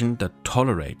a vision that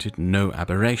tolerated no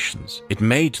aberrations. It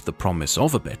made the promise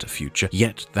of a better future,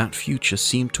 yet that future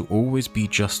seemed to always be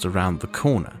just around the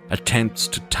corner. Attempts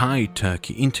to tie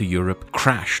Turkey into Europe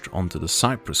crashed onto the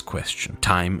Cyprus question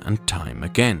time and time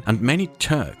again, and many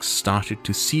Turks started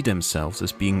to see themselves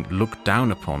as being looked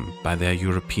down upon by their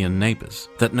European neighbors.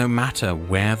 That no matter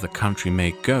where the country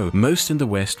may go, most in the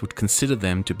West would consider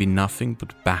them to be nothing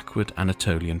but backward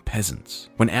Anatolian peasants.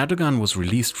 When Erdogan was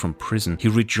released from prison, he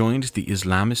rejoined the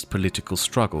Islamist political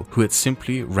struggle, who had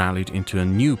simply rallied into a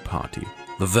new party,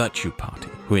 the Virtue Party,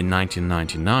 who in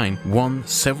 1999 won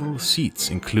several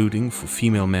seats, including for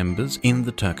female members, in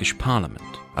the Turkish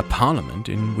parliament, a parliament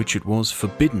in which it was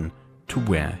forbidden to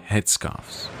wear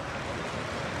headscarves.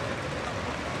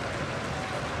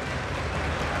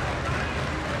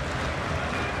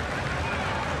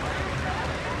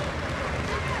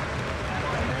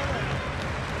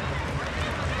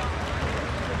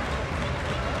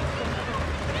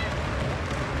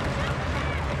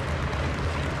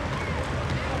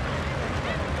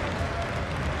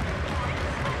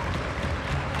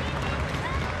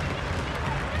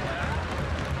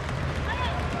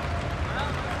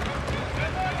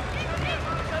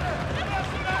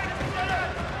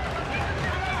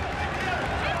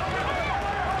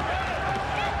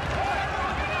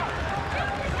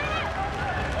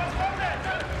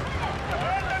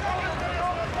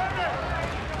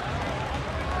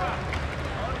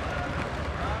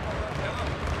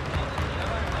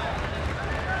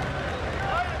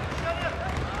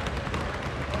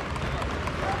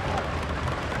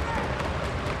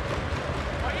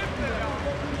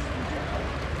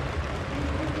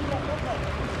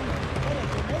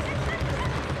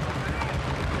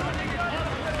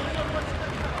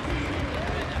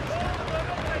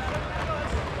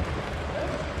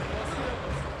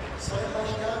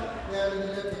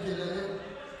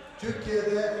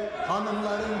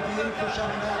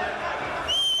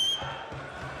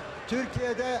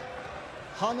 Türkiye'de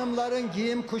hanımların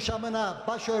giyim kuşamına,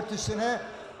 başörtüsüne,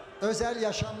 özel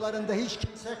yaşamlarında hiç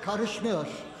kimse karışmıyor.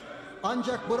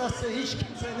 Ancak burası hiç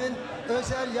kimsenin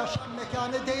özel yaşam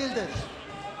mekanı değildir.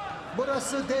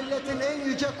 Burası devletin en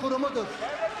yüce kurumudur.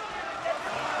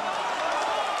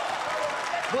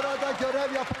 Burada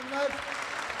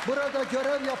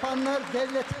görev yapanlar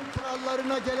devletin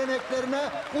kurallarına, geleneklerine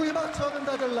uymak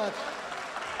zorundadırlar.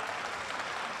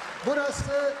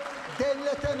 Burası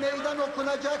devlete meydan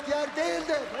okunacak yer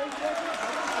değildir.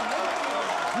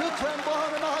 Lütfen bu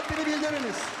hanıma haddini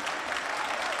bildiriniz.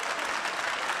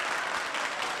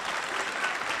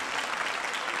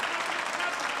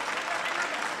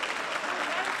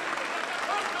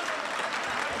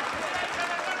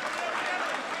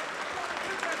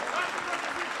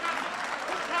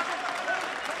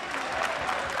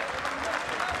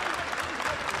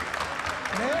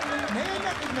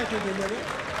 Neye hizmet edilir?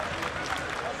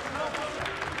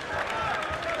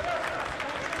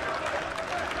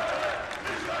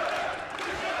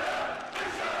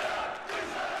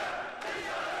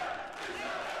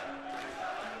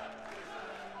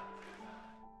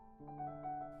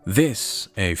 This,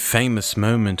 a famous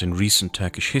moment in recent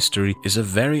Turkish history, is a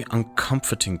very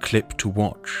uncomforting clip to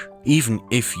watch. Even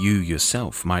if you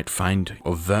yourself might find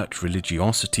overt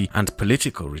religiosity and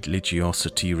political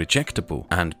religiosity rejectable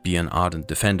and be an ardent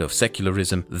defender of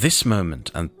secularism, this moment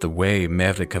and the way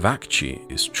Merve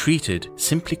Kavakçı is treated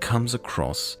simply comes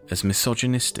across as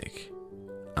misogynistic.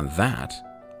 And that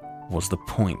was the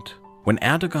point. When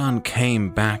Erdogan came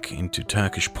back into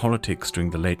Turkish politics during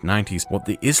the late 90s, what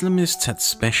the Islamists had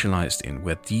specialized in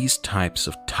were these types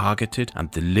of targeted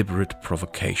and deliberate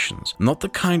provocations. Not the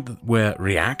kind that were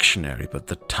reactionary, but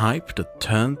the type that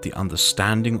turned the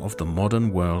understanding of the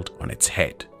modern world on its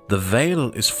head. The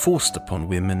veil is forced upon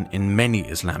women in many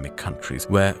Islamic countries,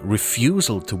 where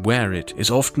refusal to wear it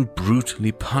is often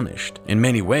brutally punished. In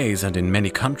many ways and in many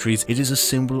countries, it is a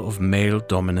symbol of male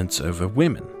dominance over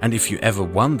women. And if you ever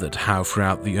wondered how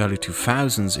throughout the early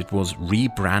 2000s it was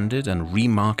rebranded and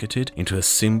remarketed into a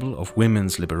symbol of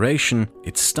women's liberation,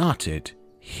 it started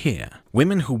here.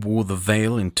 Women who wore the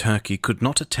veil in Turkey could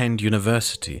not attend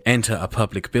university, enter a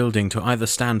public building to either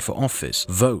stand for office,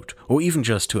 vote, or even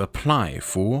just to apply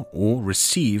for or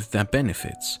receive their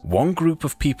benefits. One group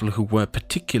of people who were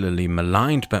particularly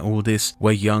maligned by all this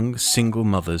were young single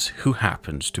mothers who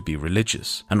happened to be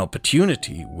religious, an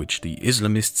opportunity which the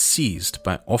Islamists seized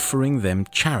by offering them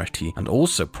charity and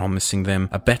also promising them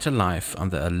a better life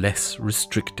under a less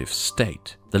restrictive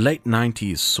state. The late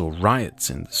 90s saw riots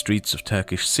in the streets of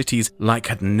Turkish cities like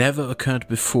had never occurred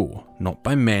before, not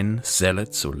by men,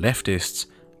 zealots or leftists,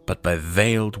 but by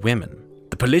veiled women.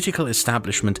 The political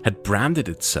establishment had branded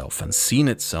itself and seen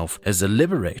itself as the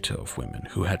liberator of women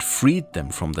who had freed them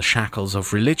from the shackles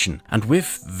of religion. And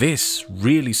with this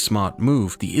really smart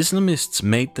move, the Islamists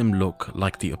made them look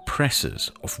like the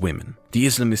oppressors of women. The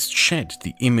Islamists shed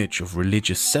the image of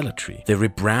religious zealotry. They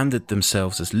rebranded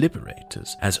themselves as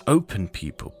liberators, as open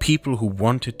people, people who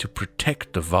wanted to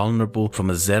protect the vulnerable from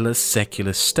a zealous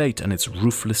secular state and its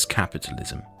ruthless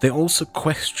capitalism. They also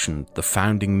questioned the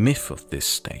founding myth of this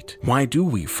state. Why do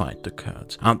we fight the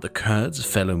Kurds? Aren't the Kurds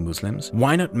fellow Muslims?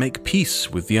 Why not make peace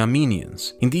with the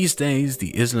Armenians? In these days,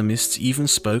 the Islamists even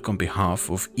spoke on behalf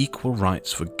of equal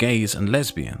rights for gays and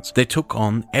lesbians. They took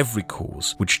on every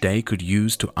cause which they could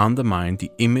use to undermine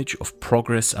the image of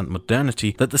progress and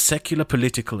modernity that the secular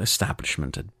political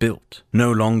establishment had built.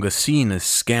 No longer seen as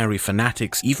scary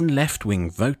fanatics, even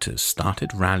left-wing voters started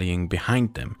rallying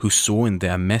behind them, who saw in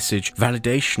their message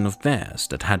validation of theirs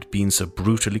that had been so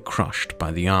brutally crushed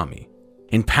by the army.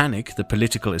 In panic, the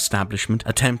political establishment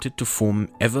attempted to form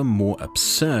ever more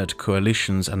absurd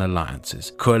coalitions and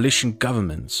alliances. Coalition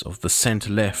governments of the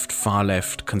centre-left,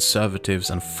 far-left, conservatives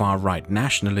and far-right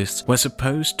nationalists were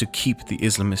supposed to keep the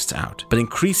Islamists out, but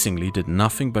increasingly did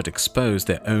nothing but expose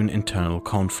their own internal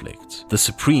conflicts. The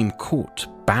Supreme Court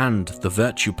banned the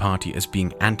Virtue Party as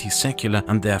being anti-secular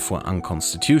and therefore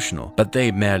unconstitutional, but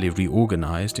they merely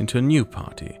reorganized into a new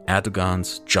party,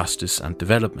 Erdogan's Justice and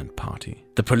Development Party.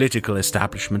 The political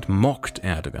establishment mocked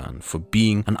Erdogan for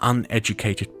being an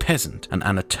uneducated peasant, an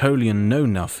Anatolian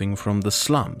know-nothing from the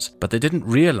slums, but they didn't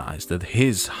realize that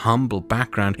his humble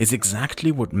background is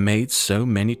exactly what made so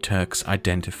many Turks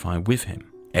identify with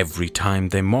him. Every time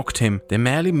they mocked him, they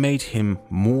merely made him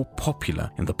more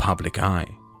popular in the public eye.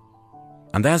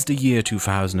 And as the year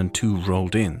 2002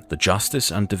 rolled in, the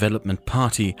Justice and Development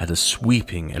Party had a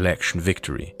sweeping election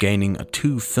victory, gaining a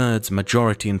 2/3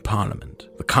 majority in parliament.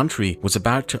 The country was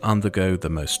about to undergo the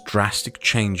most drastic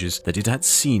changes that it had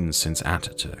seen since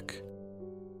Atatürk.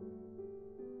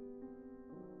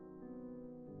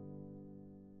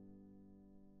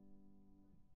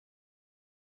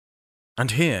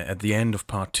 And here, at the end of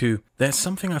part 2, there's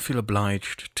something I feel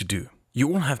obliged to do. You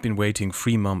all have been waiting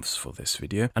 3 months for this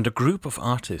video, and a group of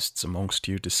artists amongst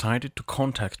you decided to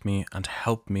contact me and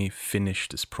help me finish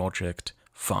this project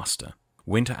faster.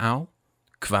 Winter Owl,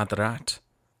 Quadrat,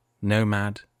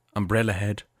 Nomad, Umbrella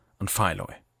Head, and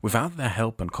Philoy. Without their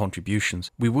help and contributions,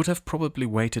 we would have probably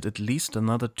waited at least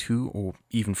another 2 or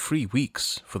even 3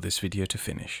 weeks for this video to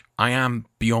finish. I am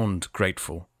beyond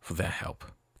grateful for their help.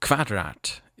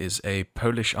 Quadrat is a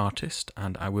Polish artist,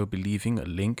 and I will be leaving a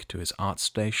link to his art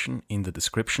station in the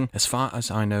description. As far as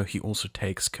I know, he also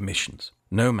takes commissions.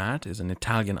 Nomad is an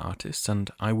Italian artist, and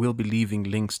I will be leaving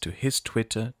links to his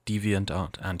Twitter,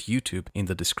 DeviantArt and YouTube in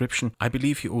the description. I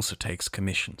believe he also takes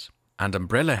commissions. And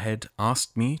Umbrella Head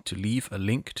asked me to leave a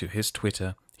link to his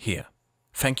Twitter here.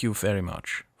 Thank you very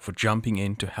much for jumping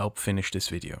in to help finish this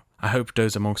video. I hope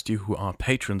those amongst you who are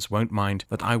patrons won't mind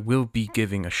that I will be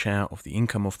giving a share of the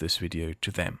income of this video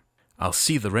to them. I'll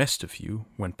see the rest of you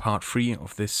when part 3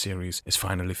 of this series is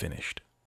finally finished.